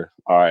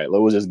right,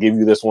 let's just give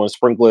you this one,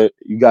 sprinkle it.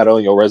 You got it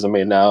on your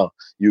resume now.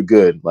 You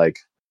good. Like,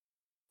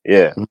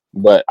 yeah.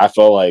 But I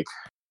felt like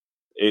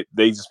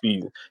they just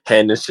be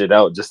handing shit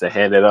out just to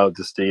hand it out,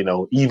 just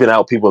to, even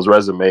out people's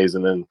resumes.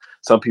 And then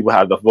some people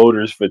have the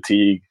voters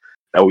fatigue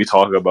that we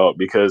talk about,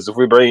 because if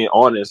we're being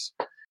honest,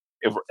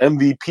 if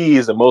MVP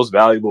is the most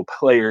valuable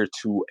player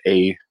to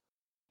a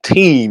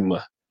team,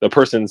 the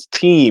person's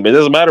team, it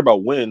doesn't matter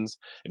about wins.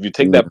 If you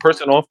take that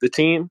person off the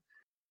team,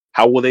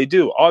 how will they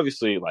do?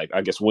 Obviously, like,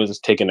 I guess wins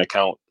are taken into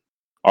account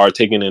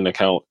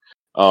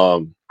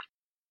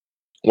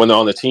when they're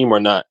on the team or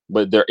not,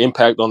 but their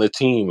impact on the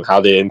team,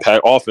 how they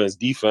impact offense,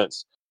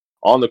 defense,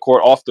 on the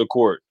court, off the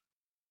court.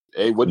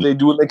 Hey, what do they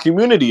do in the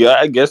community?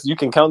 I guess you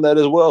can count that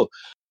as well.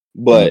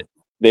 But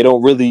they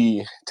don't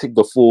really take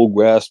the full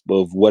grasp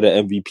of what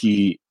an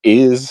MVP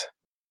is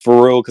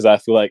for real, because I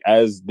feel like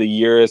as the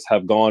years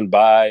have gone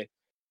by,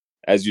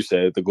 as you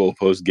said, the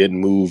goalposts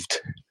getting moved.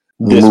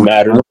 This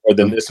matters more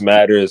than this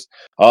matters.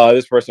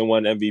 This person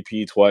won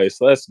MVP twice.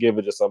 Let's give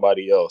it to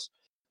somebody else.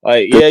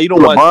 Like, yeah, you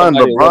don't want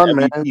somebody to win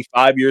MVP, man,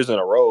 5 years in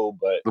a row,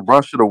 but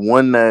LeBron should have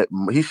won that.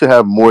 He should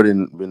have more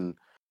than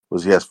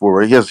he has 4,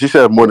 right? He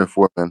should have more than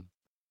 4, man.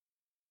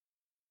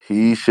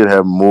 He should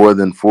have more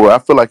than 4. I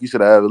feel like he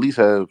should have at least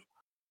have,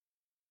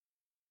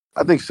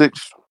 I think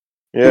 6.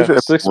 Yeah,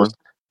 6.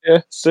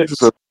 Yeah, 6.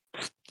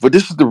 But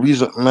this is the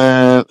reason,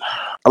 man.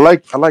 I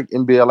like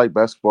NBA. I like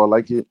basketball. I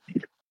like it,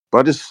 but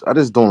I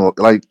just don't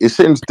like. It's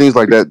certain things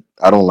like that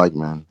I don't like,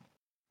 man.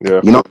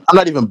 Yeah, I'm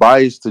not even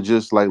biased to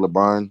just like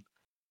LeBron.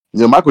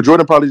 Michael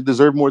Jordan probably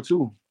deserved more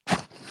too.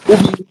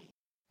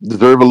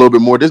 Deserve a little bit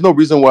more. There's no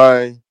reason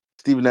why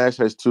Steve Nash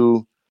has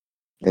 2,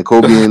 and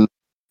Kobe and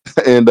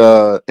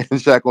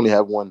Shaq only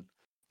have 1.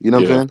 You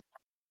know what I'm saying?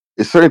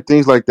 It's certain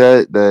things like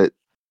that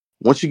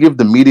once you give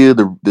the media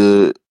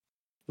the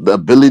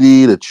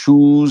ability to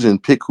choose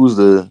and pick who's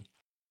the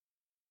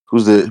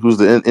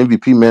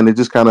MVP, man, it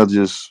just kind of it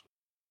just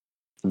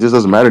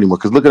doesn't matter anymore.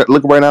 Because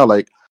look right now,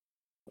 like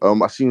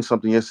I seen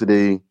something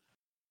yesterday.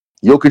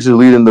 Jokic is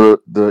leading the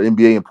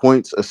NBA in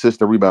points,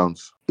 assists, and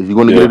rebounds. Is he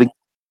going to get it again?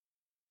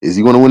 Is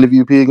he going to win the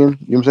MVP again?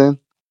 You know what I'm saying?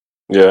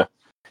 Yeah.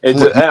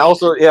 I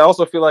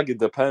also feel like it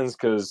depends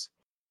because,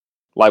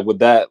 like with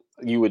that,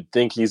 you would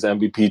think he's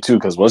MVP too.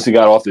 Because once he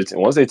got off the team,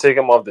 once they take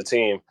him off the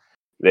team,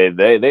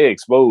 they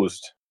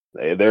exposed.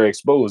 They're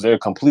exposed. They're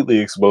completely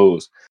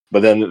exposed.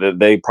 But then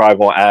they probably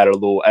gonna add a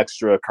little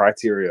extra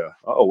criteria.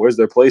 Oh, where's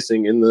their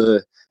placing in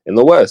the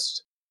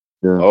West?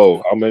 Yeah.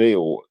 Oh, how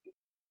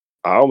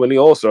many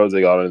All Stars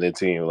they got on their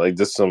team? Like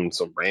just some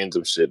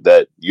random shit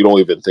that you don't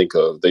even think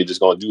of. They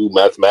just gonna do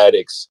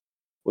mathematics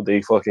with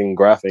a fucking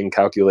graphing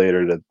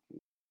calculator to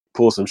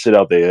pull some shit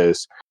out their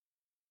ass.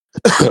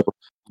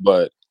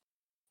 But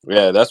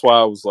yeah, that's why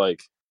I was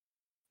like,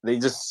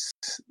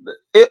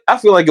 I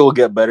feel like it will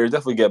get better.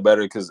 Definitely get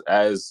better because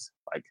as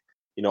like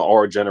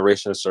our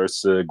generation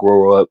starts to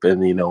grow up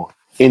and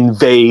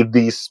invade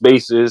these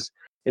spaces,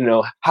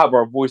 have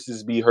our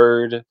voices be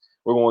heard.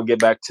 We're going to get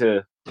back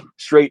to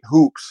straight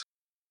hoops.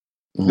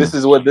 This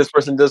is what this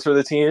person does for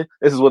the team.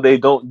 This is what they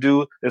don't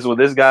do. This is what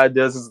this guy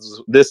does. This is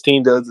what this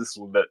team does. This is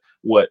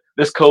what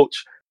this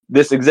coach,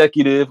 this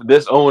executive,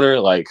 this owner,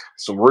 like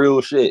some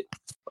real shit.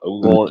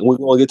 We're going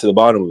to get to the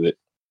bottom of it.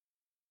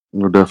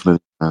 No,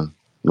 definitely, man.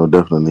 No,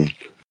 definitely.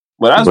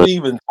 But as we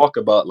even talk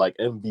about like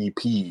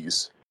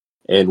MVPs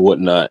and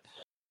whatnot,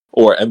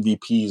 or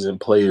MVPs and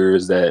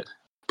players that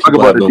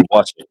people have been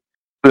watching,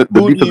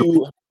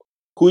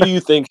 who do you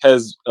think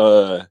has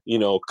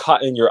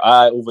caught in your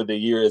eye over the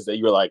years that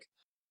you're like,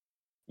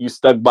 you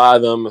stuck by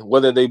them,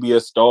 whether they be a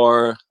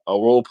star, a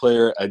role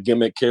player, a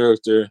gimmick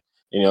character?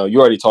 You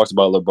already talked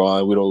about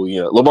LeBron.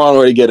 LeBron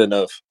already get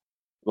enough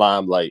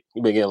limelight.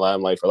 He's been getting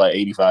limelight for like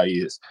 85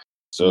 years.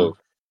 So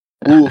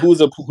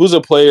who's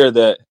a player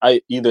that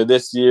either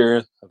this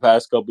year, the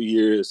past couple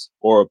years,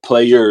 or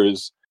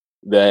players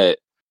that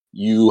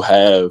you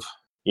have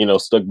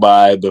stuck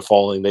by, been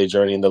following their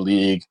journey in the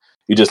league?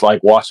 You just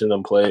like watching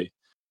them play,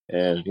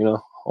 and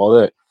all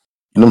that.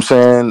 You know what I'm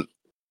saying?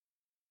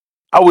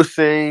 I would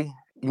say,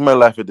 you might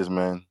laugh at this,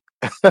 man,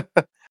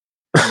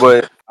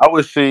 but I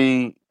would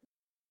say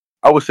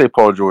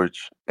Paul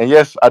George. And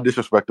yes, I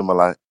disrespect him a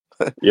lot.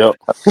 Yep.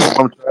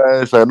 I'm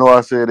trash. I know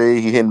I said, hey,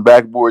 he hitting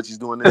backboards, he's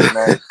doing this and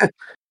that.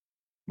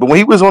 But when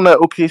he was on that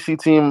OKC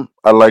team,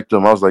 I liked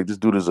him. I was like, this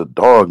dude is a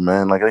dog,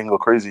 man. Like, I can go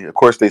crazy. Of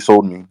course, they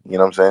sold me. You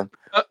know what I'm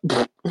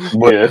saying?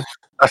 But yeah.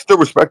 I still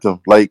respect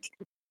him. Like,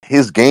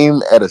 his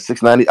game at a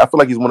 6'90", I feel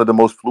like he's one of the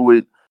most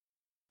fluid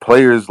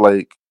players,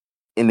 like,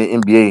 in the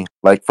NBA.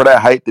 Like, for that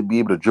height to be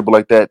able to dribble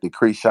like that, to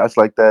create shots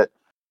like that,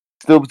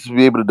 still to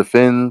be able to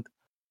defend.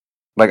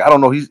 Like, I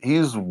don't know.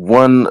 He's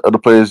one of the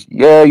players.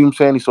 Yeah, you know what I'm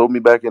saying? He sold me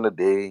back in the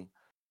day.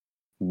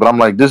 But I'm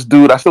like, this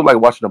dude, I still like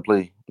watching him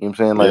play. You know what I'm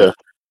saying? Like,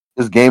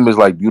 his game is,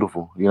 like,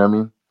 beautiful. You know what I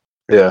mean?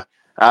 Yeah.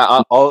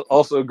 I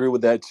also agree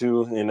with that,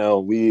 too.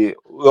 We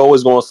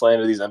always going to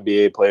slander these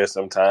NBA players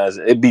sometimes.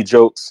 It'd be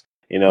jokes.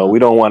 We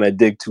don't want to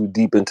dig too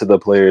deep into the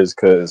players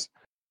because,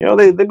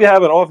 they be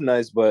having off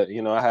nights. But,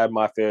 I had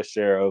my fair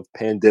share of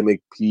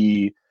pandemic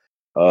P,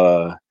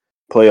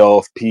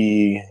 playoff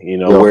P,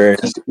 where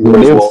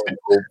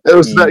it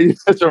was not, you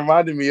just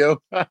reminded me of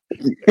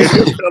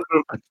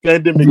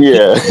pandemic.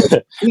 Yeah.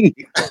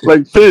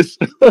 Like piss.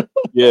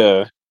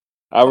 Yeah.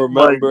 I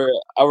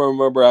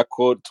remember I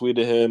quote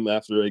tweeted him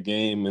after a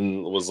game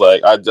and was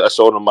like, I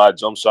showed him my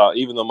jump shot,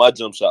 even though my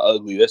jump shot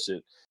ugly. That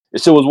shit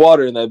was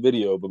water in that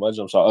video, but my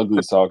jump shot ugly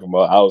is talking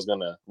about I was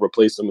gonna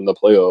replace him in the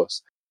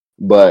playoffs.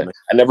 But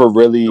I never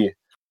really.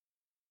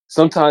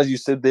 Sometimes you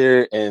sit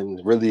there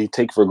and really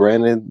take for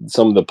granted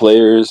some of the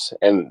players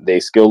and their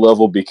skill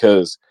level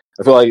because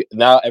I feel like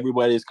now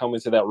everybody's coming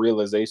to that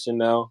realization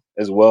now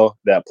as well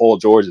that Paul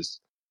George is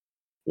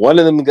one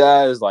of them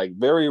guys, like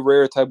very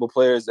rare type of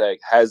players that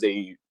has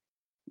a,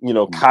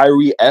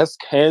 Kyrie-esque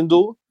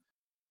handle.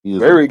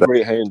 Very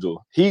great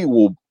handle. He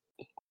will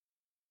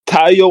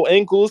tie your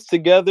ankles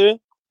together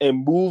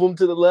and move them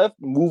to the left,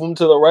 move them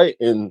to the right,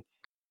 and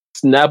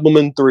snap them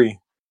in three.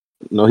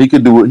 No, he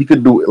could do it. He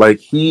could do it. Like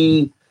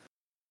he's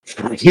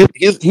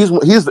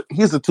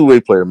a two-way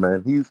player,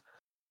 man. He's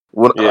I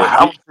wouldn't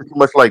say too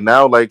much like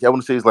now. Like I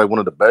wouldn't say he's like one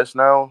of the best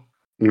now.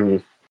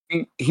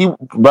 Mm-hmm. He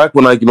back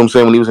when, like, you know what I'm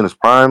saying, when he was in his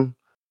prime,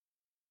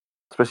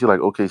 especially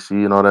like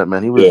OKC and all that,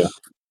 man, he was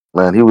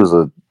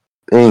a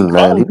thing,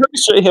 man. I'm pretty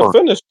sure he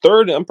finished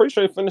third. I'm pretty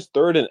sure he finished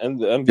third in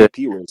the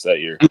MVP race that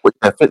year. It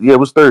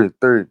was third.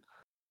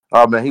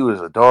 Oh man, he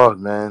was a dog,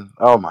 man.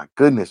 Oh my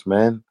goodness,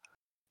 man.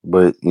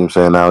 But you know what I'm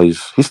saying, now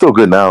he's still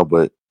good now,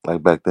 but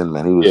like back then,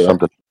 man, he was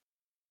something.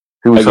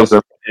 He was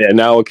something. Yeah,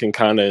 now it can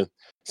kind of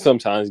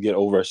sometimes get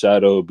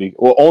overshadowed.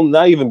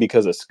 Not even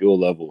because of skill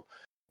level,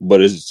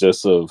 but it's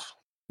just of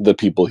the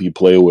people he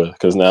play with.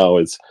 Because now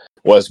it's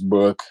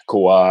Westbrook,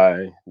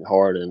 Kawhi,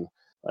 Harden.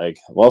 Like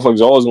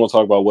motherfuckers always want to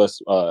talk about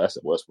I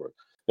said Westbrook.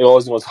 They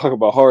always want to talk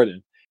about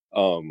Harden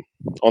on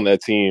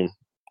that team,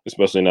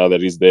 especially now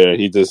that he's there.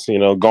 He just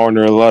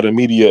garner a lot of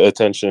media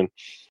attention.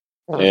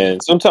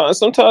 And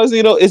sometimes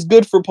it's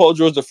good for Paul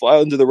George to fly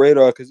under the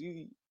radar because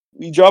he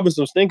dropping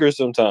some stinkers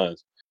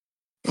sometimes.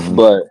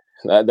 But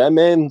that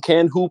man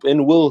can hoop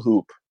and will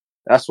hoop.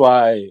 That's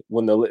why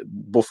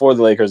before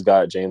the Lakers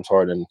got James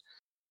Harden,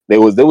 they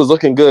was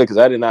looking good because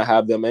I did not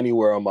have them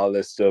anywhere on my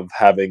list of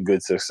having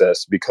good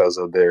success because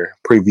of their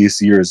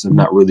previous years of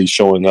not really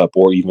showing up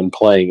or even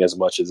playing as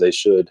much as they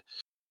should.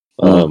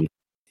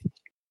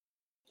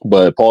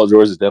 But Paul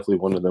George is definitely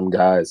one of them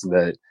guys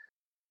that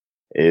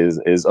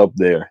is up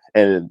there.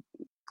 And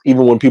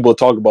even when people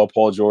talk about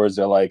Paul George,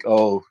 they're like,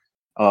 "Oh,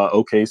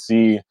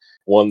 OKC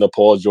won the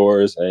Paul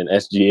George and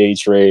SGA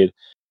trade."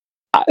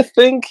 I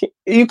think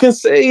you can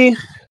say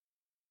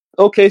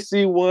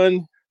OKC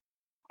won.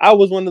 I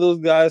was one of those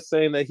guys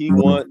saying that he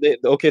won. The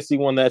OKC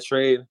won that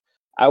trade.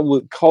 I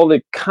would call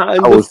it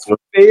kind of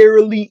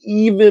fairly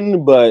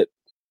even, but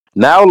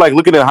now, like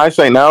looking at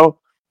hindsight now,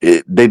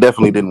 they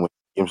definitely didn't win.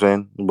 You know what I'm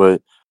saying?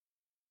 But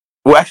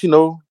well, actually,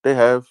 no, they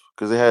have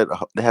because they had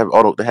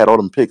all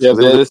them picks. Yeah,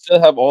 they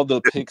still have all the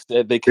picks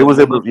that they can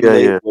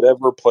manipulate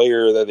whatever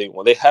player that they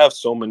want. They have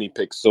so many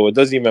picks, so it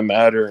doesn't even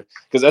matter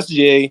because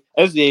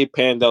SGA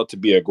panned out to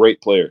be a great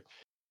player,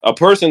 a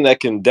person that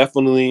can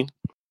definitely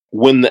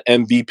win the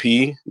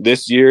MVP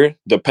this year,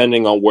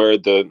 depending on where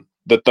the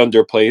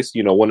Thunder plays.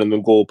 You know, one of the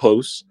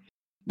goalposts,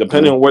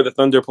 depending on where the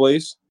Thunder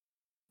plays,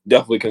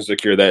 definitely can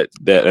secure that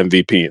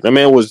MVP. The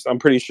man was, I'm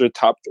pretty sure,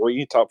 top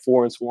 3, top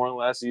 4 in scoring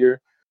last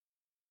year.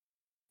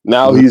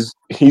 Now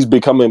he's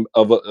becoming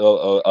a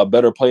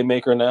better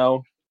playmaker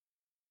now.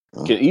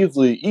 Can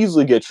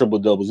easily get triple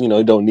doubles. You know,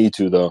 he don't need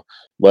to though.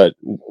 But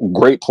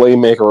great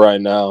playmaker right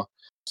now.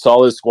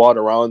 Solid squad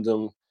around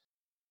him.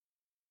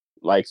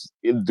 Like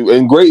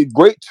and great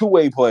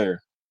 2-way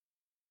player.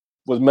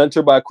 Was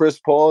mentored by Chris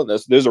Paul.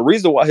 There's a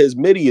reason why his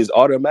MIDI is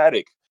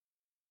automatic.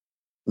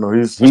 No,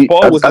 Chris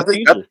Paul was his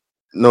teacher.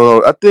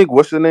 I think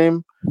what's the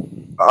name?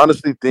 I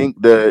honestly think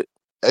that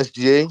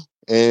SGA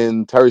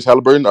and Tyrese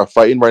Halliburton are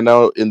fighting right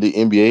now in the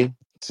NBA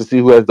to see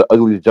who has the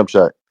ugliest jump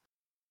shot.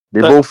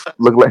 They both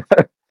look like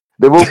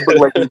they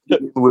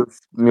with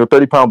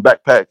 30-pound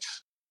backpacks.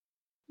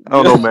 I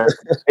don't know, man.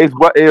 It's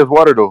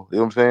water though. You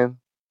know what I'm saying?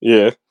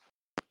 Yeah.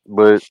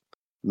 But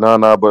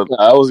but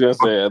I was gonna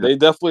say they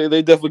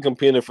definitely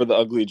competed for the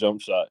ugly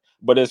jump shot.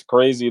 But it's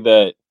crazy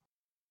that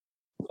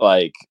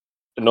like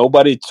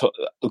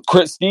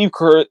Steve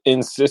Kerr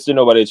insisted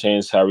nobody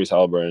changed Tyrese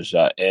Halliburton's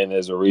shot, and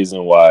there's a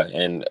reason why.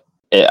 And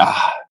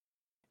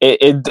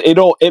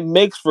it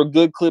makes for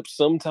good clips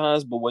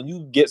sometimes, but when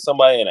you get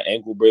somebody in an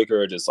ankle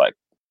breaker or just like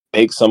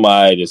make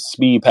somebody just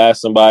speed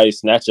past somebody,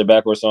 snatch it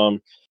back or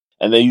something,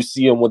 and then you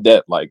see him with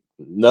that like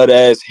nut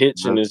ass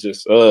hitch, and it's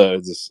just I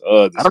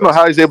don't know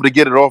how he's able to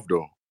get it off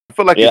though. I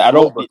feel like I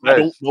don't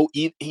know.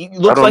 He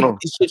looks like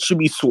this shit should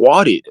be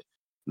swatted.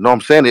 No, I'm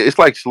saying it's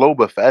like slow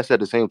but fast at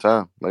the same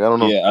time. Like I don't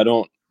know. I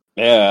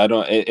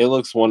don't. It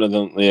looks one of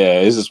them. Yeah,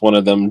 it's just one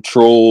of them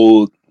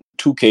troll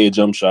 2K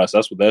jump shots.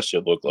 That's what that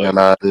shit look like.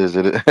 Yeah, it is.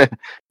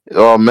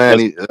 Oh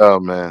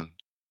man,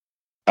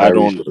 I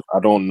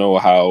don't know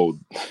how.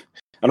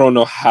 I don't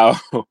know how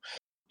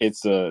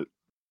it's a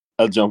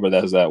jumper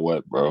that's that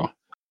wet, bro.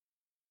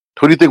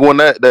 Who do you think won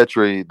that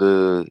trade?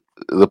 The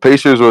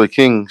Pacers or the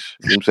Kings?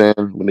 You know what I'm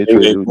saying when they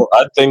traded.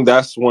 I think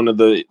that's one of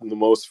the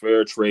most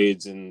fair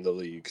trades in the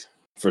league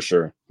for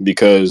sure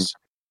because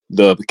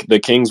the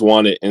Kings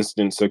wanted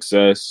instant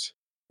success.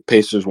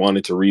 Pacers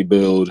wanted to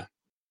rebuild,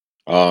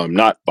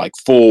 not like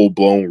full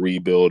blown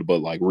rebuild,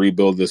 but like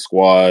rebuild the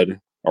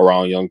squad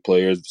around young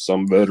players,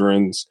 some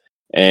veterans,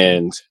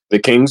 and the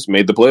Kings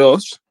made the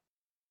playoffs.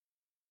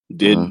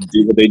 Did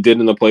what they did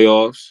in the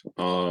playoffs.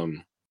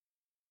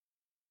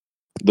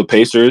 The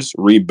Pacers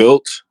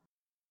rebuilt.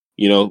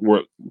 You know,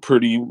 were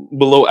pretty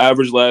below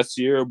average last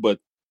year, but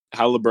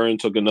Halliburton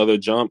took another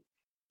jump.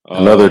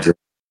 Yeah.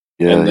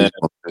 And then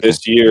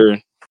this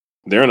year,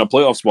 they're in a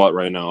playoff spot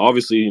right now.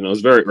 Obviously, you know, it's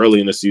very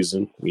early in the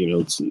season. You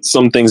know,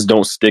 some things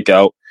don't stick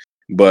out,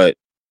 but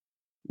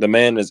the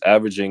man is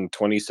averaging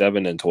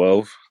 27 and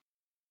 12,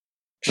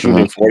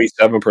 shooting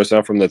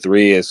 47% from the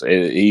three.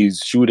 He's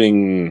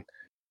shooting,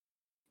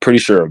 pretty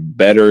sure,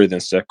 better than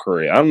Steph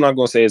Curry. I'm not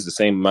going to say it's the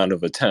same amount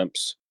of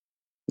attempts,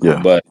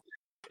 but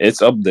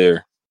it's up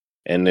there,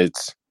 and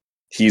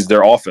he's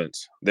their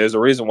offense. There's a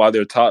reason why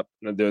they're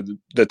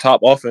the top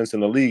offense in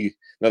the league.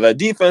 Now that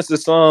defense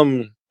is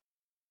some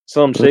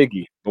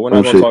shaky, but we're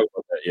not going to talk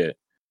about that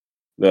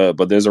yet.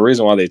 But there's a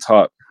reason why they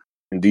top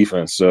in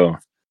defense. So,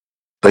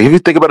 like if you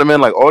think about it, man,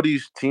 like all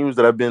these teams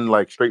that have been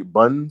like straight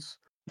buns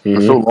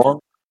for so long,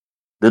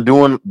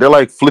 they're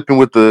like flipping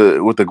with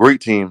the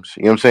great teams.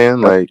 You know what I'm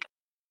saying? Like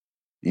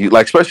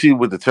especially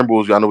with the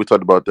Timberwolves. I know we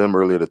talked about them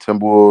earlier. The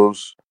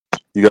Timberwolves,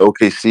 you got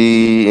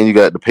OKC, and you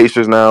got the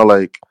Pacers now.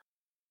 Like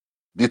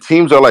the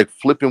teams are like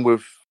flipping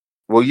with.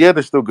 Well, yeah,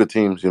 they're still good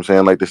teams. You know what I'm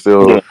saying? Like they're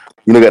still,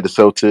 you know, got the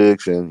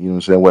Celtics and you know what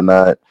I'm saying,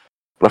 whatnot.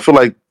 But I feel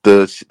like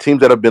the teams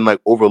that have been like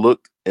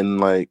overlooked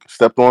and like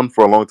stepped on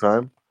for a long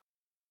time,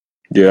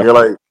 they're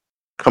like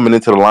coming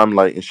into the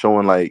limelight and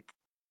showing like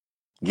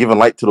giving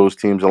light to those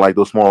teams and like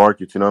those small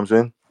markets. You know what I'm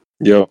saying?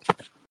 Yeah.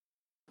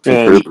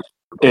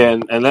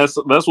 And that's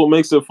what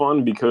makes it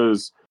fun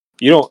because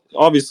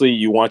obviously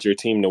you want your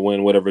team to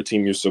win whatever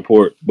team you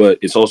support, but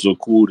it's also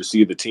cool to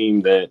see the team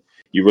that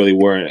you really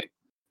weren't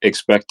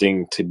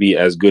expecting to be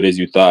as good as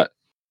you thought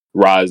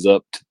rise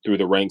up through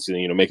the ranks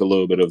and make a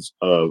little bit of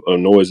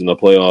noise in the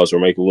playoffs or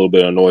make a little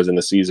bit of noise in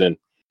the season,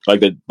 like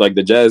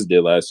the Jazz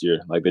did last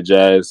year. Like the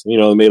Jazz, made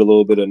a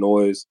little bit of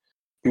noise.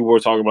 People were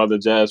talking about the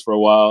Jazz for a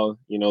while.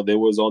 They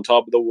was on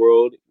top of the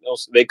world.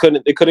 So they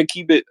couldn't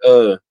keep it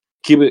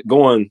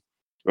going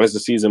as the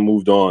season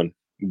moved on.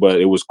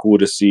 But it was cool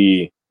to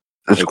see.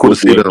 It's cool to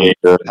see them.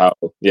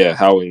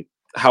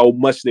 How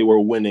much they were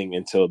winning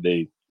until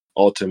they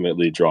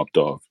ultimately dropped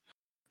off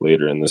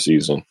later in the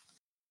season.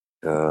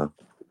 Yeah,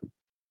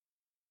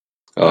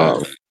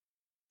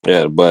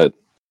 but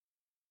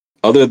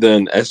other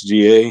than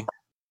SGA,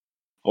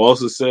 I'll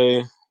also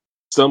say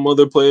some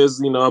other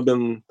players, I've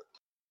been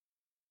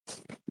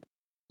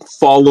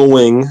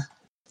following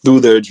through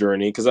their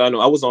journey because I know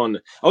I was on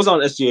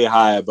SGA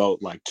high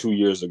about like 2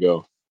 years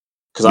ago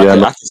because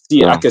I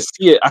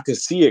could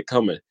see it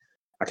coming.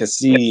 I could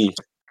see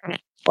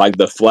like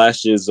the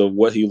flashes of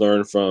what he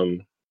learned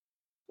from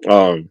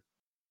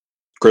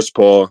Chris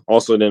Paul.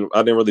 Also, then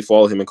I didn't really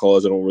follow him in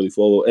college. I don't really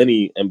follow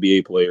any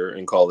NBA player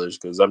in college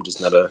because I'm just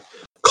not a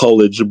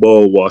college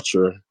ball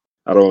watcher.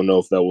 I don't know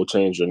if that will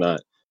change or not.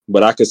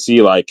 But I could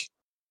see I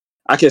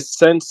could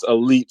sense a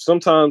leap.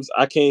 Sometimes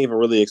I can't even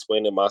really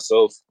explain it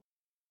myself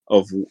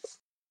of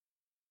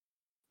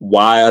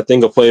why I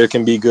think a player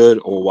can be good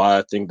or why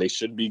I think they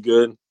should be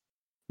good.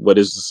 But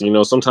it's just,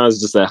 sometimes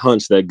it's just that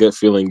hunch, that gut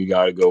feeling you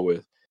got to go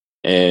with.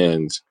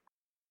 And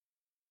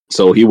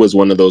so he was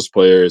one of those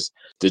players.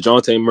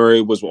 DeJounte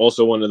Murray was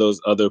also one of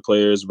those other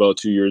players about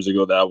 2 years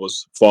ago that I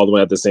was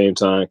following at the same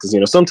time. Because,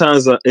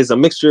 sometimes it's a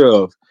mixture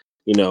of,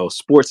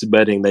 sports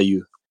betting that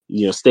you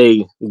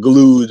stay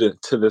glued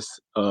to this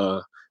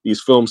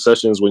these film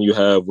sessions when you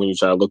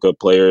try to look up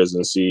players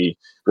and see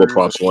what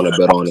props you want to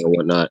bet on and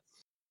whatnot.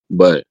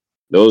 But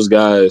those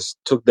guys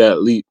took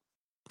that leap,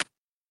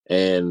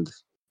 and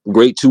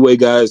great two-way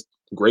guys,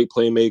 great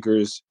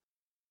playmakers.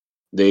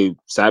 They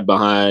sat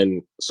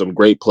behind some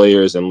great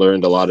players and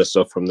learned a lot of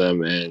stuff from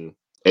them, and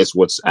it's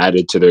what's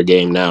added to their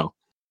game now.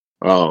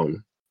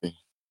 And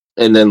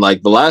then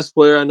like the last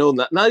player I know,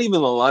 not even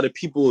a lot of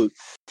people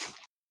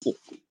I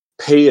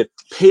feel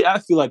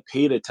like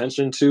paid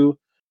attention to,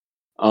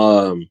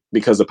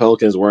 because the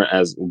Pelicans weren't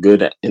as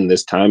good in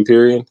this time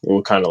period and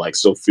were kind of like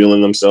still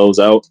feeling themselves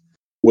out,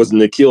 was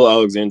Nickeil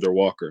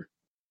Alexander-Walker,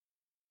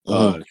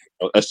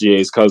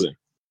 SGA's cousin.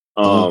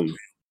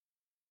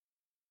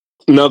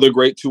 Another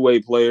great two-way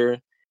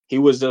player. He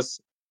was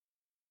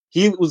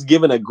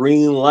given a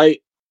green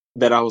light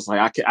that I was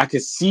like, I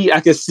could see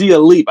a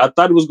leap. I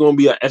thought it was going to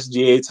be a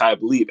SGA type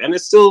leap, and it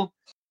still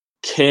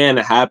can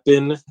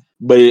happen.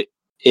 But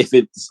if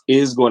it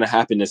is going to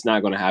happen, it's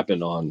not going to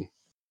happen on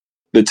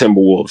the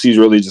Timberwolves. He's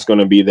really just going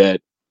to be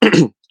that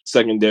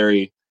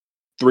secondary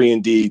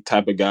 3-and-D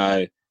type of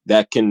guy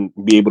that can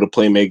be able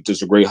to make,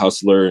 just a great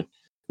hustler,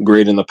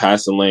 great in the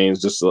passing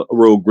lanes, just a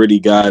real gritty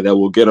guy that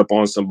will get up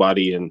on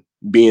somebody and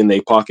be in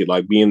their pocket,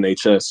 like be in their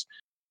chest,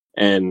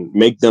 and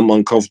make them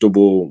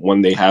uncomfortable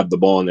when they have the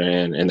ball in their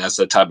hand. And that's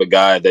the type of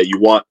guy that you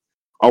want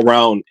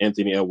around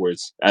Anthony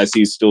Edwards as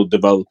he's still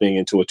developing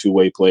into a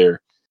two-way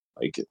player.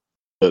 Like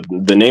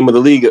the name of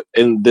the league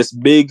in this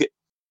big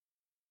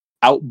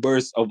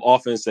outburst of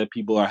offense that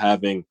people are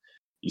having,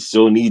 you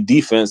still need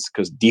defense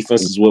because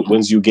defense is what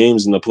wins you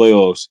games in the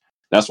playoffs.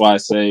 That's why I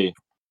say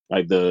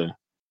like the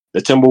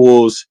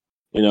Timberwolves,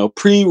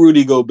 pre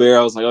Rudy Gobert,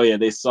 I was like, oh yeah,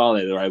 they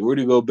solid, right?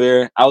 Rudy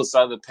Gobert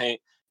outside the paint,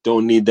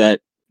 don't need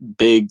that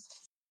big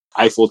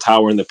Eiffel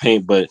Tower in the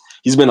paint, but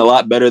he's been a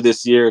lot better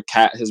this year.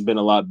 Cat has been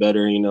a lot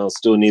better,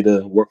 still need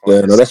to work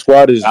on that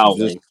squad is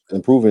just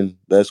improving.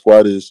 That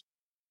squad is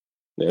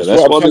a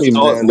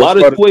lot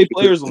of two-way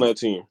players on that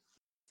team.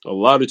 A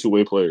lot of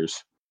two-way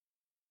players.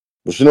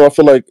 But I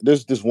feel like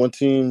there's this one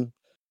team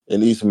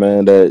in East,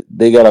 man, that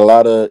they got a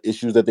lot of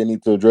issues that they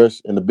need to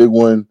address, and the big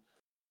one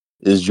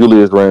is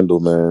Julius Randle,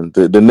 man.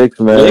 The Knicks,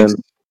 man.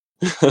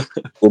 The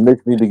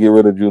Knicks need to get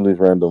rid of Julius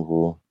Randle,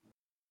 fool.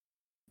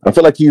 I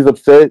feel like he's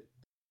upset.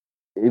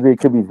 Maybe it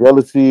could be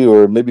jealousy,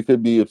 or maybe it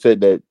could be upset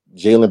that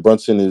Jalen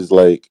Brunson is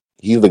like,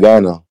 he's the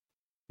guy now.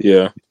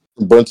 Yeah.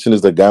 Brunson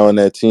is the guy on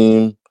that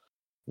team.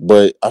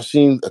 But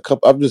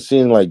I've just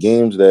seen like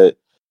games that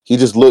he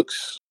just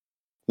looks,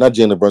 not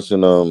Jalen Brunson,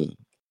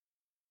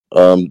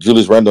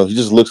 Julius Randle, he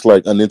just looks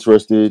like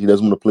uninterested. He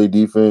doesn't want to play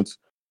defense.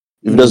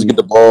 If he doesn't get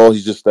the ball,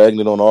 he's just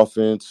stagnant on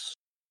offense.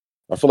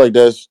 I feel like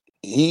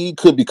he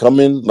could be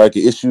coming like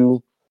an issue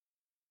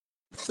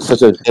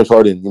such as James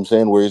Harden, you know what I'm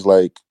saying? Where he's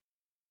like,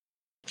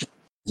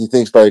 he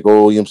thinks like,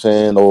 oh, you know what I'm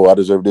saying? Oh, I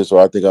deserve this,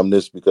 or I think I'm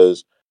this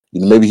because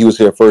maybe he was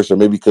here first, or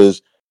maybe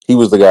because he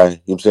was the guy, you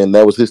know what I'm saying?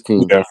 That was his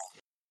team.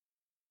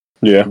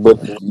 Yeah. But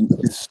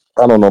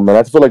I don't know, man.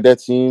 I feel like that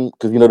team,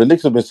 because, the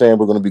Knicks have been saying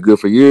we're going to be good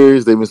for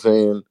years. They've been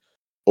saying,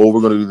 oh, we're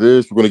going to do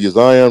this. We're going to get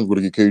Zion. We're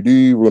going to get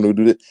KD. We're going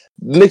to do this.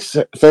 The Knicks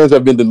fans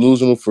have been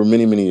delusional for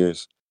many, many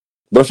years.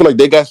 But I feel like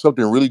they got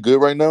something really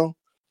good right now,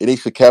 and they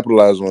should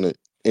capitalize on it.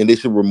 And they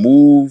should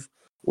remove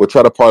or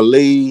try to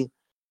parlay,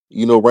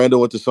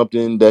 Randall into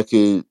something that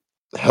could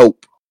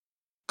help.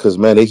 Because,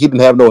 man, he didn't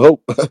have no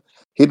help.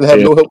 He didn't have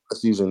no help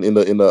last season in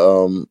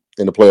the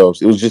in the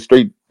playoffs. It was just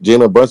straight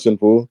Jalen Brunson,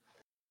 fool.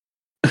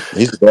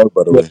 He's a dog,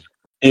 by the way.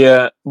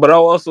 Yeah, but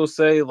I'll also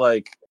say,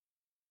 like,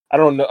 I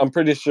don't know. I'm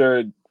pretty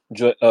sure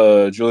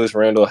Julius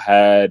Randle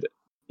had,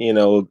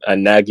 a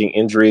nagging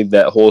injury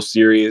that whole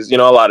series. A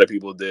lot of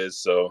people did.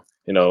 So,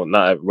 we're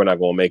not going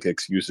to make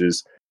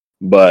excuses,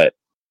 but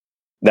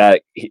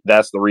that's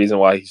the reason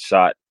why he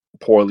shot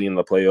poorly in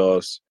the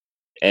playoffs.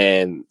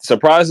 And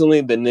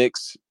surprisingly, the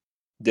Knicks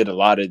did a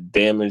lot of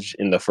damage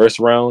in the first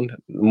round,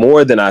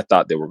 more than I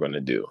thought they were going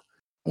to do.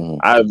 Mm-hmm.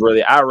 I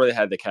really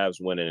had the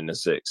Cavs winning in the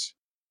 6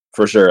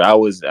 for sure.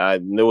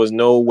 There was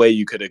no way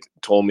you could have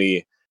told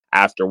me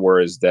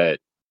afterwards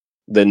that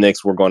the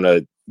Knicks were going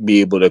to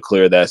be able to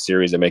clear that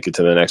series and make it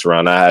to the next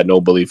round. I had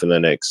no belief in the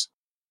Knicks,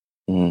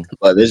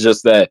 but it's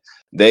just that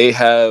they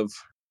have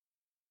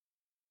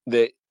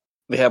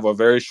a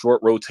very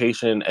short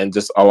rotation and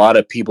just a lot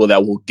of people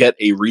that will get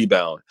a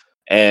rebound.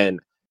 And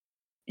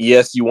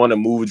yes, you want to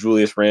move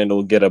Julius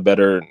Randle, get a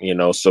better,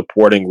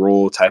 supporting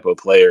role type of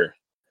player,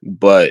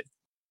 but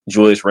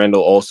Julius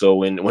Randle also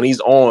when he's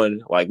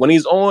on,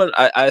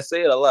 I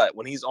say it a lot.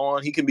 When he's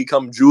on, he can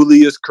become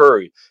Julius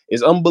Curry.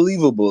 It's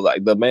unbelievable.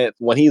 Like the man,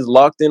 when he's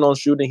locked in on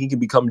shooting, he can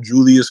become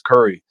Julius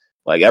Curry.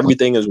 Like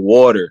everything is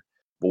water.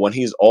 But when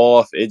he's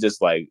off, it's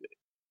just like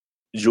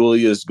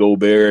Julius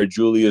Gobert,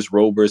 Julius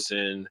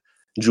Robertson,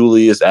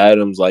 Julius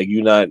Adams. Like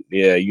you're not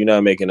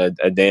making a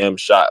damn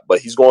shot. But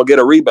he's gonna get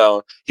a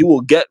rebound. He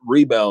will get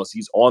rebounds.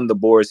 He's on the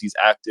boards. He's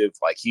active.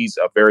 Like he's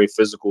a very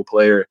physical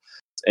player,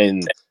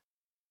 and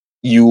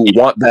you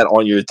want that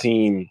on your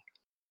team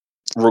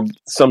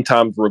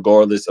sometimes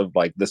regardless of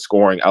like the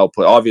scoring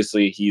output.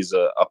 Obviously he's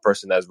a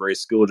person that's very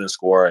skilled in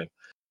scoring,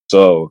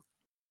 so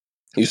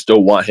you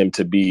still want him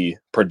to be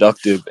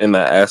productive in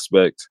that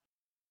aspect.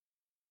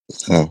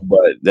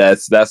 But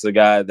that's a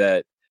guy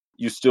that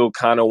you still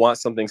kind of want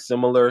something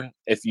similar.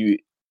 If you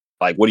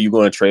like, what are you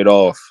going to trade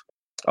off?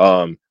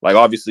 Like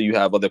obviously you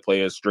have other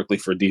players strictly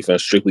for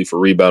defense, strictly for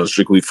rebounds,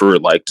 strictly for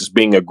like just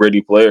being a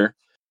gritty player.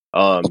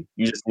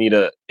 You just need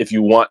if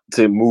you want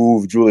to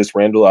move Julius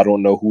Randle, I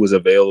don't know who is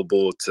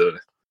available to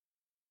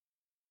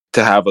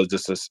have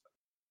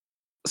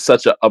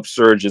such an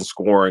upsurge in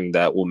scoring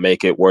that will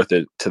make it worth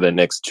it to the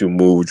Knicks to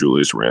move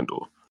Julius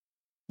Randle.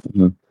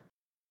 Mm-hmm.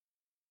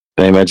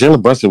 Dang, man,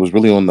 Jalen Brunson was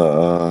really on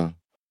the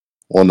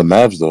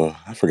Mavs though.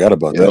 I forgot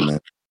about that, man.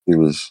 He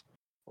was.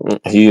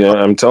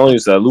 I'm telling you,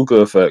 it's that Luka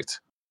effect.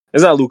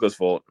 It's not Luka's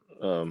fault.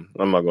 I'm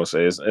not gonna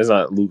say it's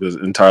not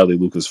entirely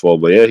Luka's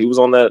fault, but yeah, he was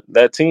on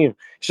that team.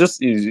 It's just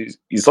you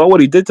saw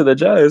what he did to the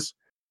Jazz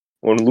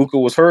when Luka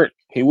was hurt.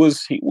 He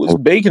was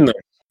baking them.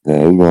 Yeah,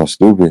 he was going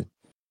stupid.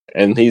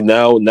 And he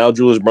now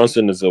Julius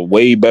Brunson is a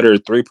way better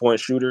 3-point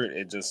shooter.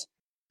 It just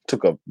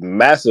took a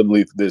massive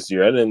leap this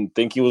year. I didn't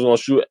think he was going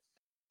to shoot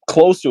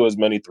close to as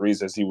many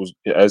threes as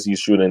he's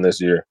shooting this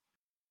year.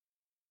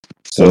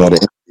 So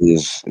the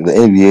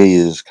NBA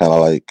is kind of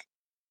like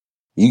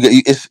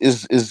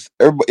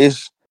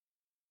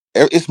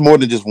it's more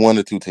than just one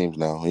or two teams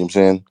now. You know what I'm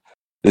saying?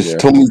 There's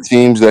too many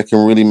teams that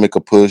can really make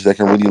a push, that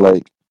can really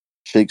like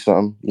shake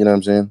something. You know what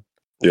I'm saying?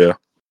 Yeah.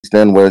 East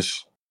and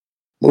West,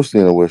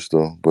 mostly in the West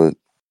though. But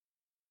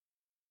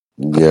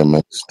yeah,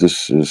 man,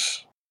 this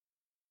is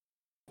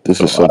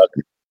something.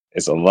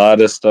 It's a lot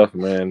of stuff,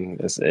 man.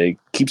 It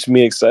keeps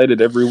me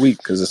excited every week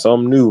because it's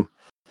something new.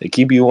 They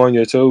keep you on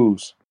your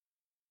toes.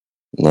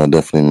 No,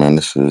 definitely, man.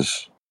 This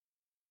is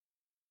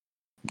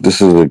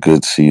a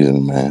good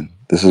season, man.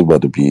 This is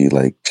about to be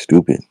like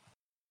stupid.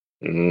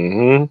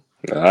 Mm-hmm.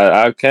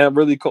 I can't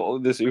really call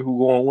this year who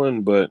gonna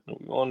win, but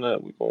we're gonna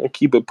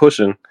keep it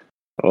pushing.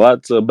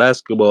 Lots of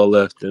basketball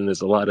left, and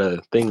there's a lot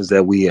of things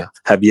that we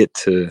have yet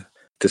to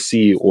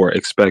see or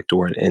expect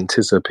or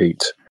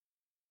anticipate.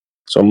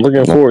 So I'm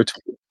looking forward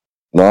to it.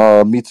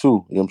 No, me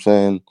too. You know what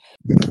I'm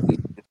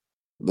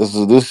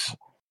saying?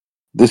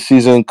 This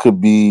season could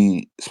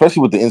be,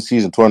 especially with the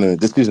in-season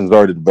tournament. This season is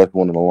already the best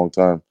one in a long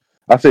time.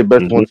 I say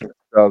best one since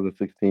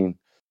 2016,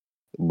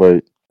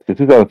 but since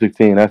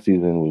 2016, that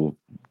season was,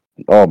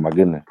 oh my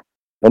goodness.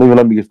 Don't even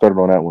let me get started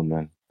on that one,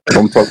 man.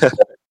 I'm talking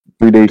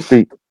 3 days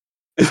straight.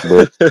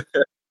 But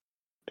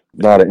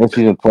the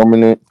in-season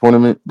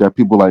tournament that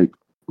people like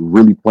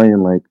really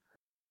playing, like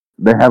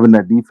they're having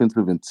that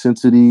defensive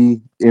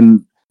intensity,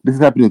 and this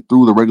is happening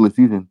through the regular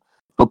season.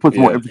 So it puts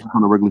more emphasis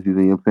on the regular season.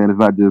 You know what I'm saying? It's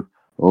not just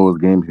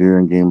it's games here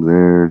and games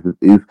there.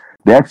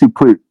 They actually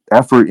put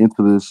effort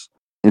into this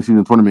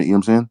in-season tournament. You know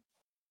what I'm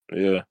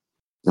saying? Yeah.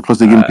 And plus,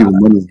 they're giving people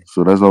money,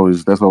 so that's always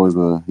you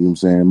know what I'm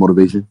saying,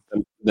 motivation.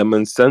 Them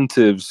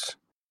incentives.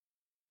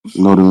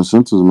 No, the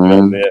incentives,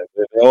 man.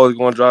 They're always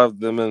going to drive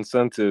them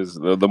incentives.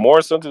 The more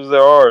incentives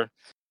there are,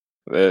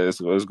 it's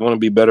going to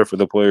be better for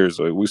the players.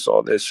 Like we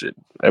saw that shit.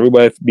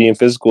 Everybody being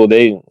physical,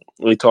 they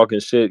talking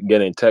shit,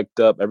 getting teched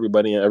up.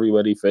 Everybody in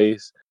everybody's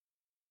face.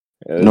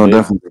 No,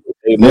 definitely.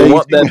 They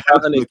want that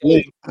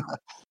 500K.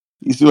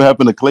 You see what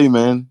happened to Clay,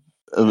 man?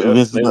 They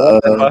want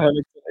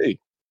that 500K.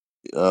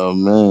 Oh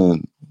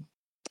man,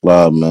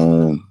 wow,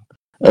 man.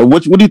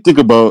 What do you think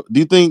about? Do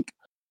you think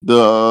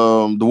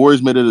the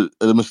Warriors made a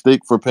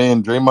mistake for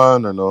paying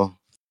Draymond or no?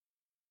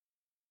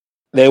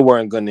 they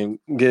weren't getting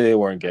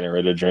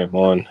rid of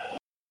Draymond.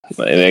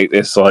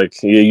 It's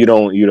like you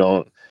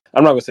don't.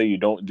 I'm not gonna say you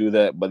don't do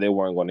that, but they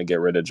weren't going to get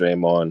rid of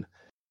Draymond,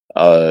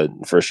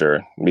 for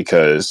sure,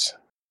 because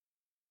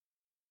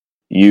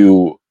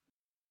you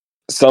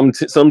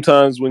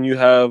sometimes when you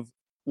have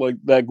like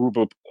that group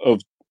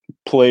of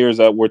players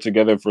that were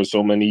together for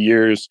so many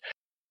years,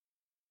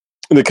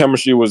 the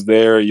chemistry was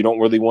there. You don't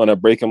really want to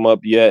break them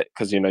up yet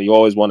because you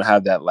always want to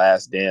have that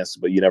last dance,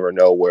 but you never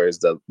know where's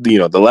the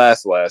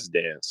last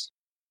dance.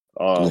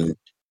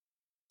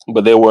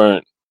 But they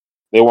weren't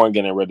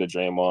getting rid of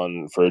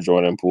Draymond for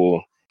Jordan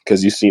Poole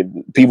because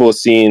people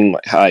seeing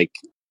like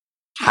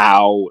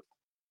how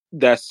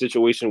that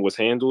situation was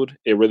handled.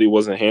 It really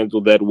wasn't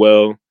handled that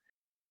well.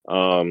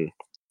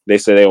 They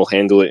said they will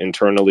handle it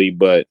internally,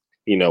 but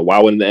why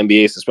wouldn't the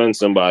NBA suspend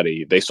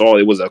somebody? They saw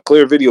it was a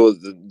clear video of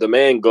the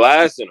man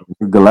glassing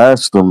him.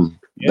 Glassed him.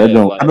 Yeah, I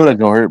know that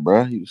don't hurt,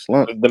 bro. He was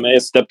slumped. The man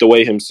stepped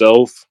away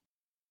himself.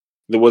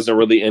 There wasn't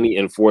really any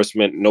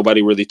enforcement.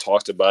 Nobody really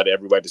talked about it.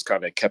 Everybody just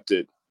kind of kept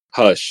it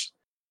hush.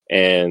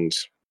 And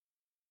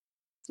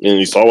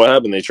you saw what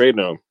happened. They traded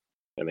him,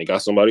 and they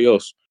got somebody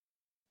else.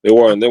 They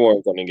weren't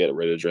going to get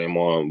rid of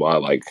Draymond.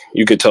 But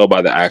you could tell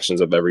by the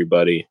actions of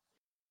everybody.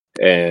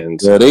 And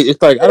yeah,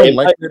 it's like I don't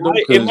like it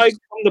though. It might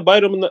come to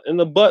bite them in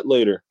the butt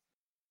later.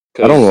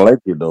 I don't like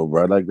it though,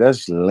 bro. Like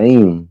that's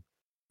lame.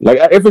 Like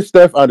if it's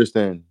Steph, I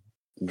understand.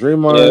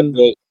 Draymond,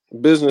 yeah,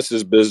 but business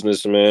is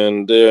business,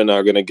 man. They're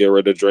not going to get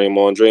rid of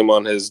Draymond.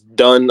 Draymond has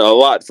done a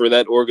lot for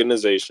that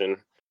organization.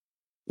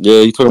 Yeah,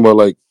 you talking about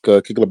like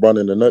kicking LeBron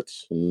in the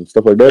nuts and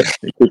stuff like that.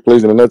 He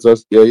plays in the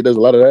nuts. Yeah, he does a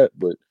lot of that.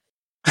 But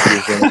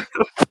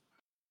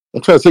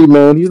I'm trying to say,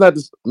 man, he's not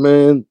this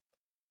man.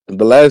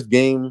 The last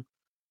game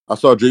I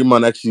saw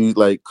Draymond actually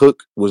like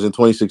cook was in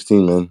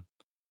 2016, man.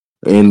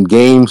 In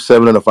Game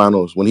 7 of the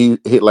finals, when he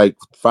hit like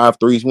 5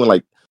 threes, he went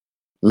like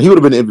he would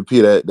have been the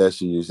MVP that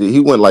series. He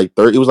went like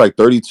 30. It was like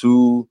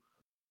 32,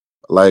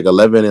 like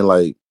 11 and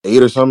like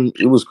 8 or something.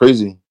 It was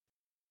crazy.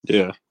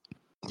 Yeah,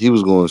 he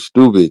was going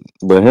stupid.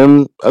 But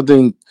him, I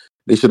think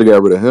they should have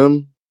got rid of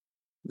him.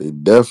 They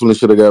definitely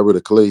should have got rid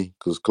of Clay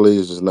because Clay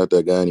is just not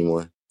that guy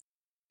anymore.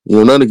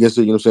 Nothing against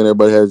it. You know what I'm saying?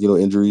 Everybody has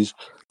injuries.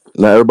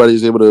 Not everybody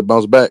is able to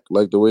bounce back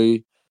like the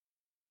way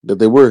that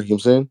they were. You know what I'm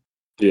saying?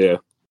 Yeah.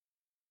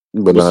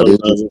 But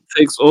sometimes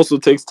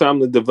it takes time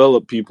to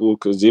develop people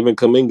because even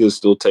Kuminga is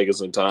still taking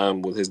some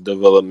time with his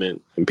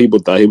development, and people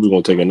thought he was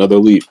going to take another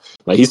leap.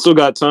 Like he still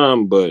got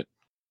time, but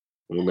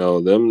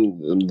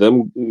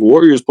them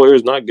Warriors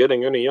players not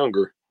getting any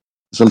younger.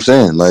 That's what I'm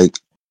saying. Like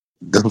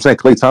that's what I'm saying.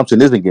 Klay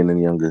Thompson isn't getting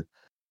any younger.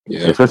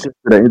 Yeah, especially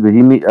for that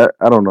injury.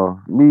 I don't know.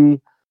 Me,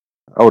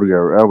 I would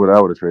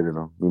have traded him. You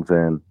know what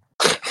I'm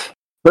saying?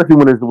 Especially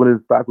when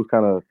his stock was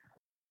kind of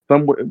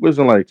somewhat. It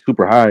wasn't like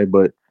super high,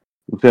 but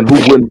I'm saying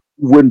who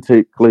wouldn't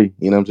take Klay?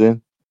 You know what I'm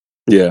saying?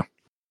 Yeah.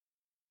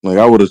 Like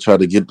I would have tried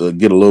to get a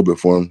little bit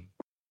for him.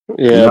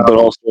 Yeah, but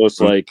also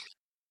it's like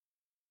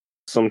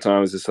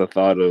sometimes it's a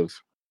thought of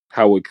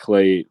how would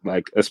Klay,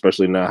 like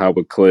especially now, how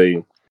would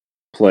Klay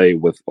play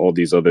with all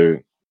these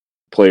other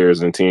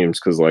players and teams?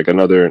 Because like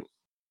another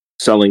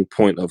selling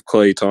point of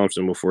Klay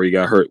Thompson before he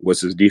got hurt was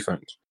his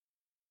defense.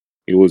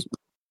 He was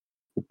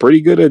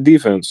pretty good at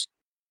defense,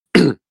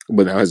 but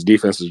now his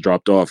defense has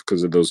dropped off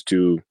because of those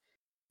 2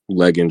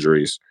 leg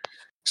injuries.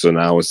 So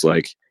now it's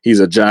like he's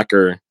a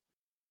jacker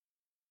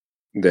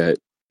that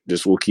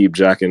just will keep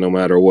jacking no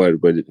matter what.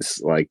 But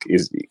it's like,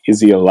 is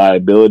he a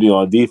liability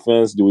on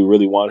defense? Do we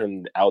really want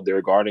him out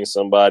there guarding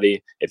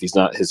somebody if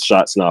his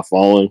shot's not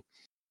falling?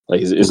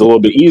 Like it's a little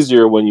bit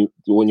easier when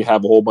you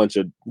have a whole bunch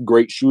of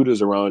great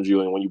shooters around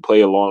you, and when you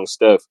play along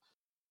Steph,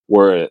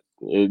 where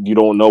you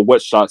don't know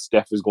what shot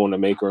Steph is going to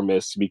make or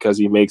miss because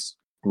he makes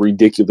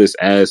ridiculous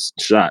ass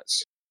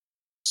shots.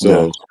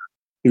 So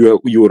you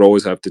would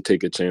always have to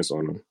take a chance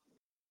on him.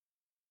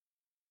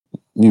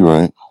 You're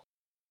right.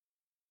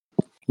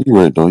 You're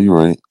right, though. You're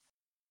right.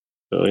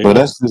 But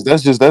that's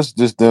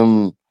just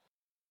them.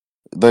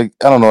 Like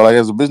I don't know. Like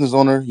as a business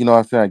owner,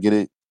 I feel I get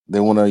it. They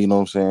want to, what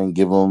I'm saying,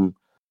 give them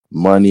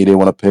money. They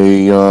want to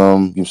pay.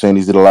 I'm saying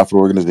he's did a lot for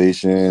the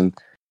organization.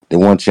 They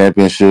won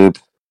championship.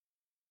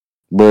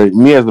 But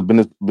me as a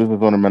business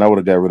owner, man, I would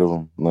have got rid of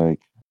him like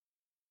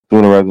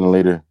sooner rather than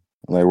later.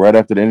 Like right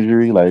after the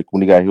injury, like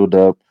when he got healed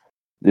up.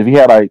 If he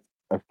had like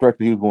a stretch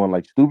that he was going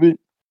like stupid,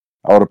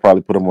 I would have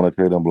probably put him on a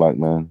trade on block,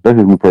 man. That's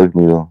just me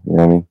personally, though. You know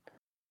what I mean?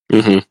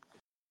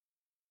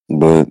 Mm-hmm.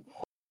 But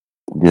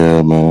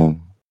yeah,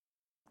 man.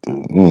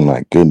 Oh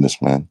my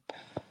goodness, man.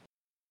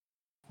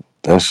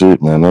 That's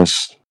it, man.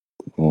 That's.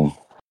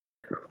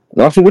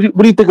 Also, what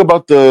do you think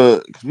about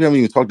the? Because we haven't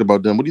even talked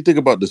about them. What do you think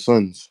about the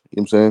Suns? You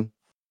know what I'm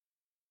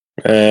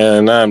saying?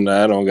 And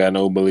I don't got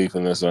no belief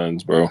in the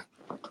Suns, bro.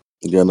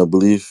 You got no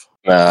belief?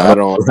 Nah, I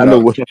don't.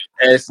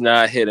 It's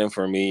not hitting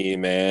for me,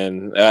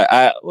 man.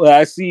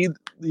 I see,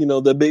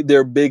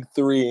 their big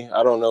 3.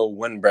 I don't know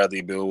when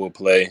Bradley Beal will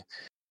play.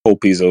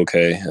 Hope he's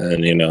okay,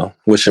 and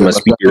wish him a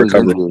speedy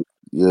recovery.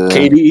 Yeah,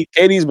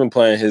 KD's been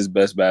playing his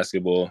best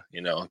basketball.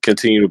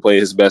 Continue to play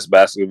his best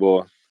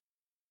basketball.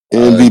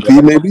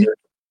 MVP maybe.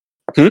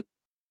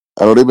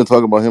 I know they've been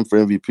talking about him for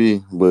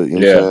MVP, but you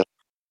know what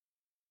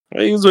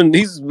I'm saying?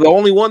 He's the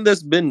only one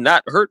that's been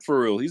not hurt for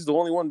real. He's the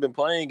only one been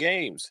playing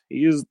games.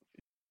 He is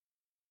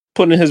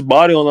putting his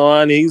body on the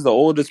line. He's the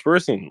oldest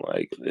person.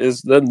 Like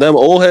it's them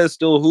old heads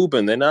still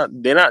hooping. They're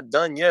not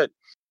done yet.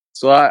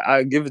 So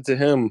I give it to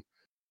him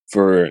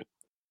for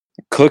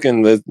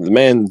cooking the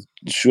man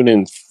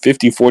shooting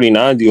 50, 40,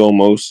 90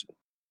 almost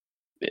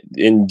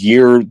in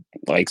year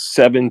like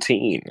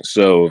 17.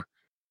 So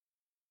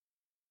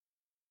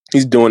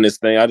he's doing this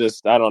thing. I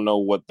don't know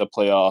what the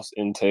playoffs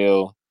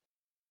entail.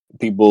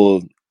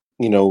 People,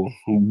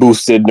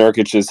 boosted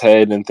Nurkic's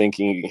head and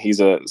thinking he's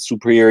a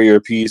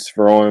superior piece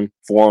for him.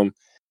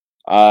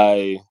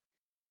 I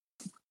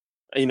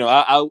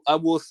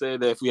will say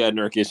that if we had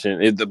Nurkic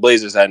and if the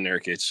Blazers had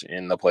Nurkic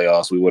in the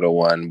playoffs, we would have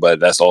won. But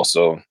that's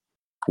also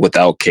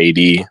without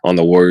KD on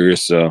the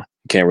Warriors, so you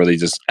can't really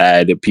just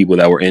add people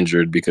that were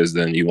injured because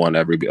then you want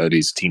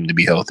everybody's team to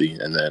be healthy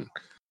and then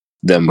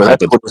them. But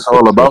that's what it's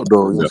all about,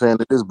 though. You know what I'm saying?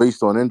 It is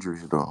based on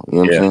injuries, though. You know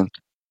what I'm saying?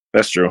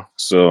 That's true.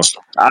 So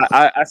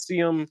I see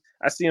him.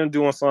 I see him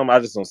doing something. I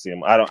just don't see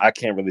him. I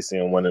can't really see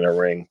him winning a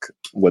ring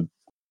with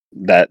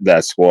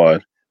that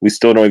squad. We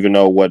still don't even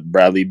know what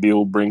Bradley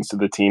Beal brings to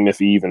the team if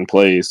he even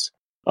plays.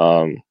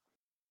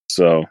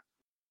 So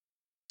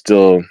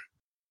still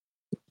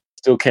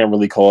can't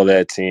really call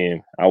that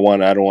team. I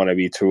don't want to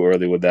be too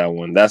early with that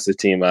one. That's the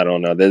team I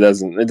don't know.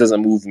 It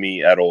doesn't move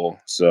me at all.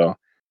 So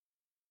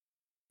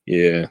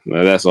yeah,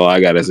 that's all I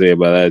gotta say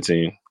about that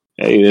team.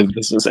 Hey,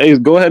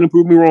 go ahead and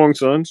prove me wrong,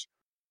 sons.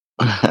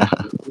 Look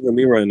at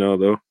me right now,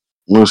 though.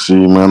 We'll see,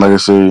 man. Like I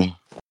say,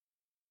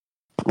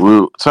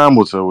 time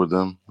will tell with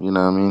them. You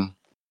know what I mean?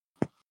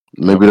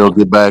 Maybe they'll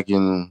get back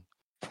in.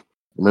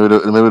 Maybe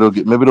they'll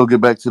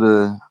get back to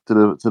the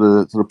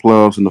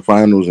playoffs and the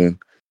finals, and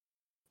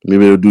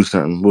maybe they'll do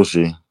something. We'll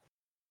see.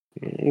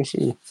 We'll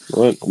see.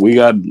 But we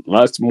got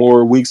lots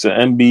more weeks of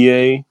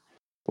NBA,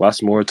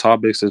 lots more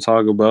topics to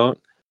talk about.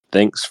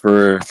 Thanks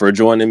for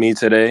joining me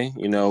today.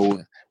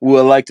 We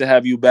would like to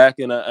have you back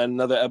in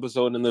another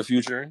episode in the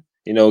future.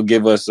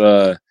 Give us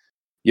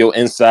your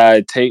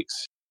inside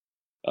takes.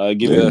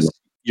 Give us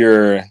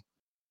your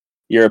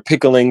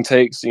pickling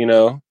takes.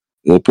 Your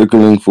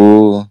pickling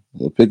fool.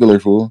 Your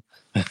pickler fool.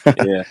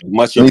 Yeah,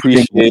 much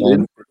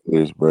appreciated,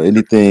 bro.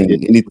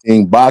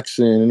 Anything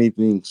boxing,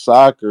 anything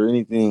soccer,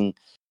 anything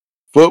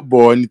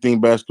football, anything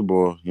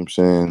basketball. You know what I'm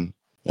saying?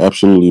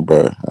 Absolutely,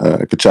 bro.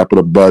 I could chop it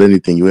up about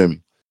anything. You hear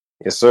me?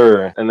 Yes,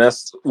 sir. And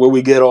that's where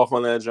we get off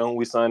on that, John.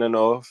 We signing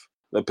off.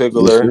 The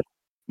Pickler.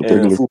 Yes,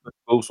 And Food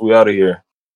we out of here.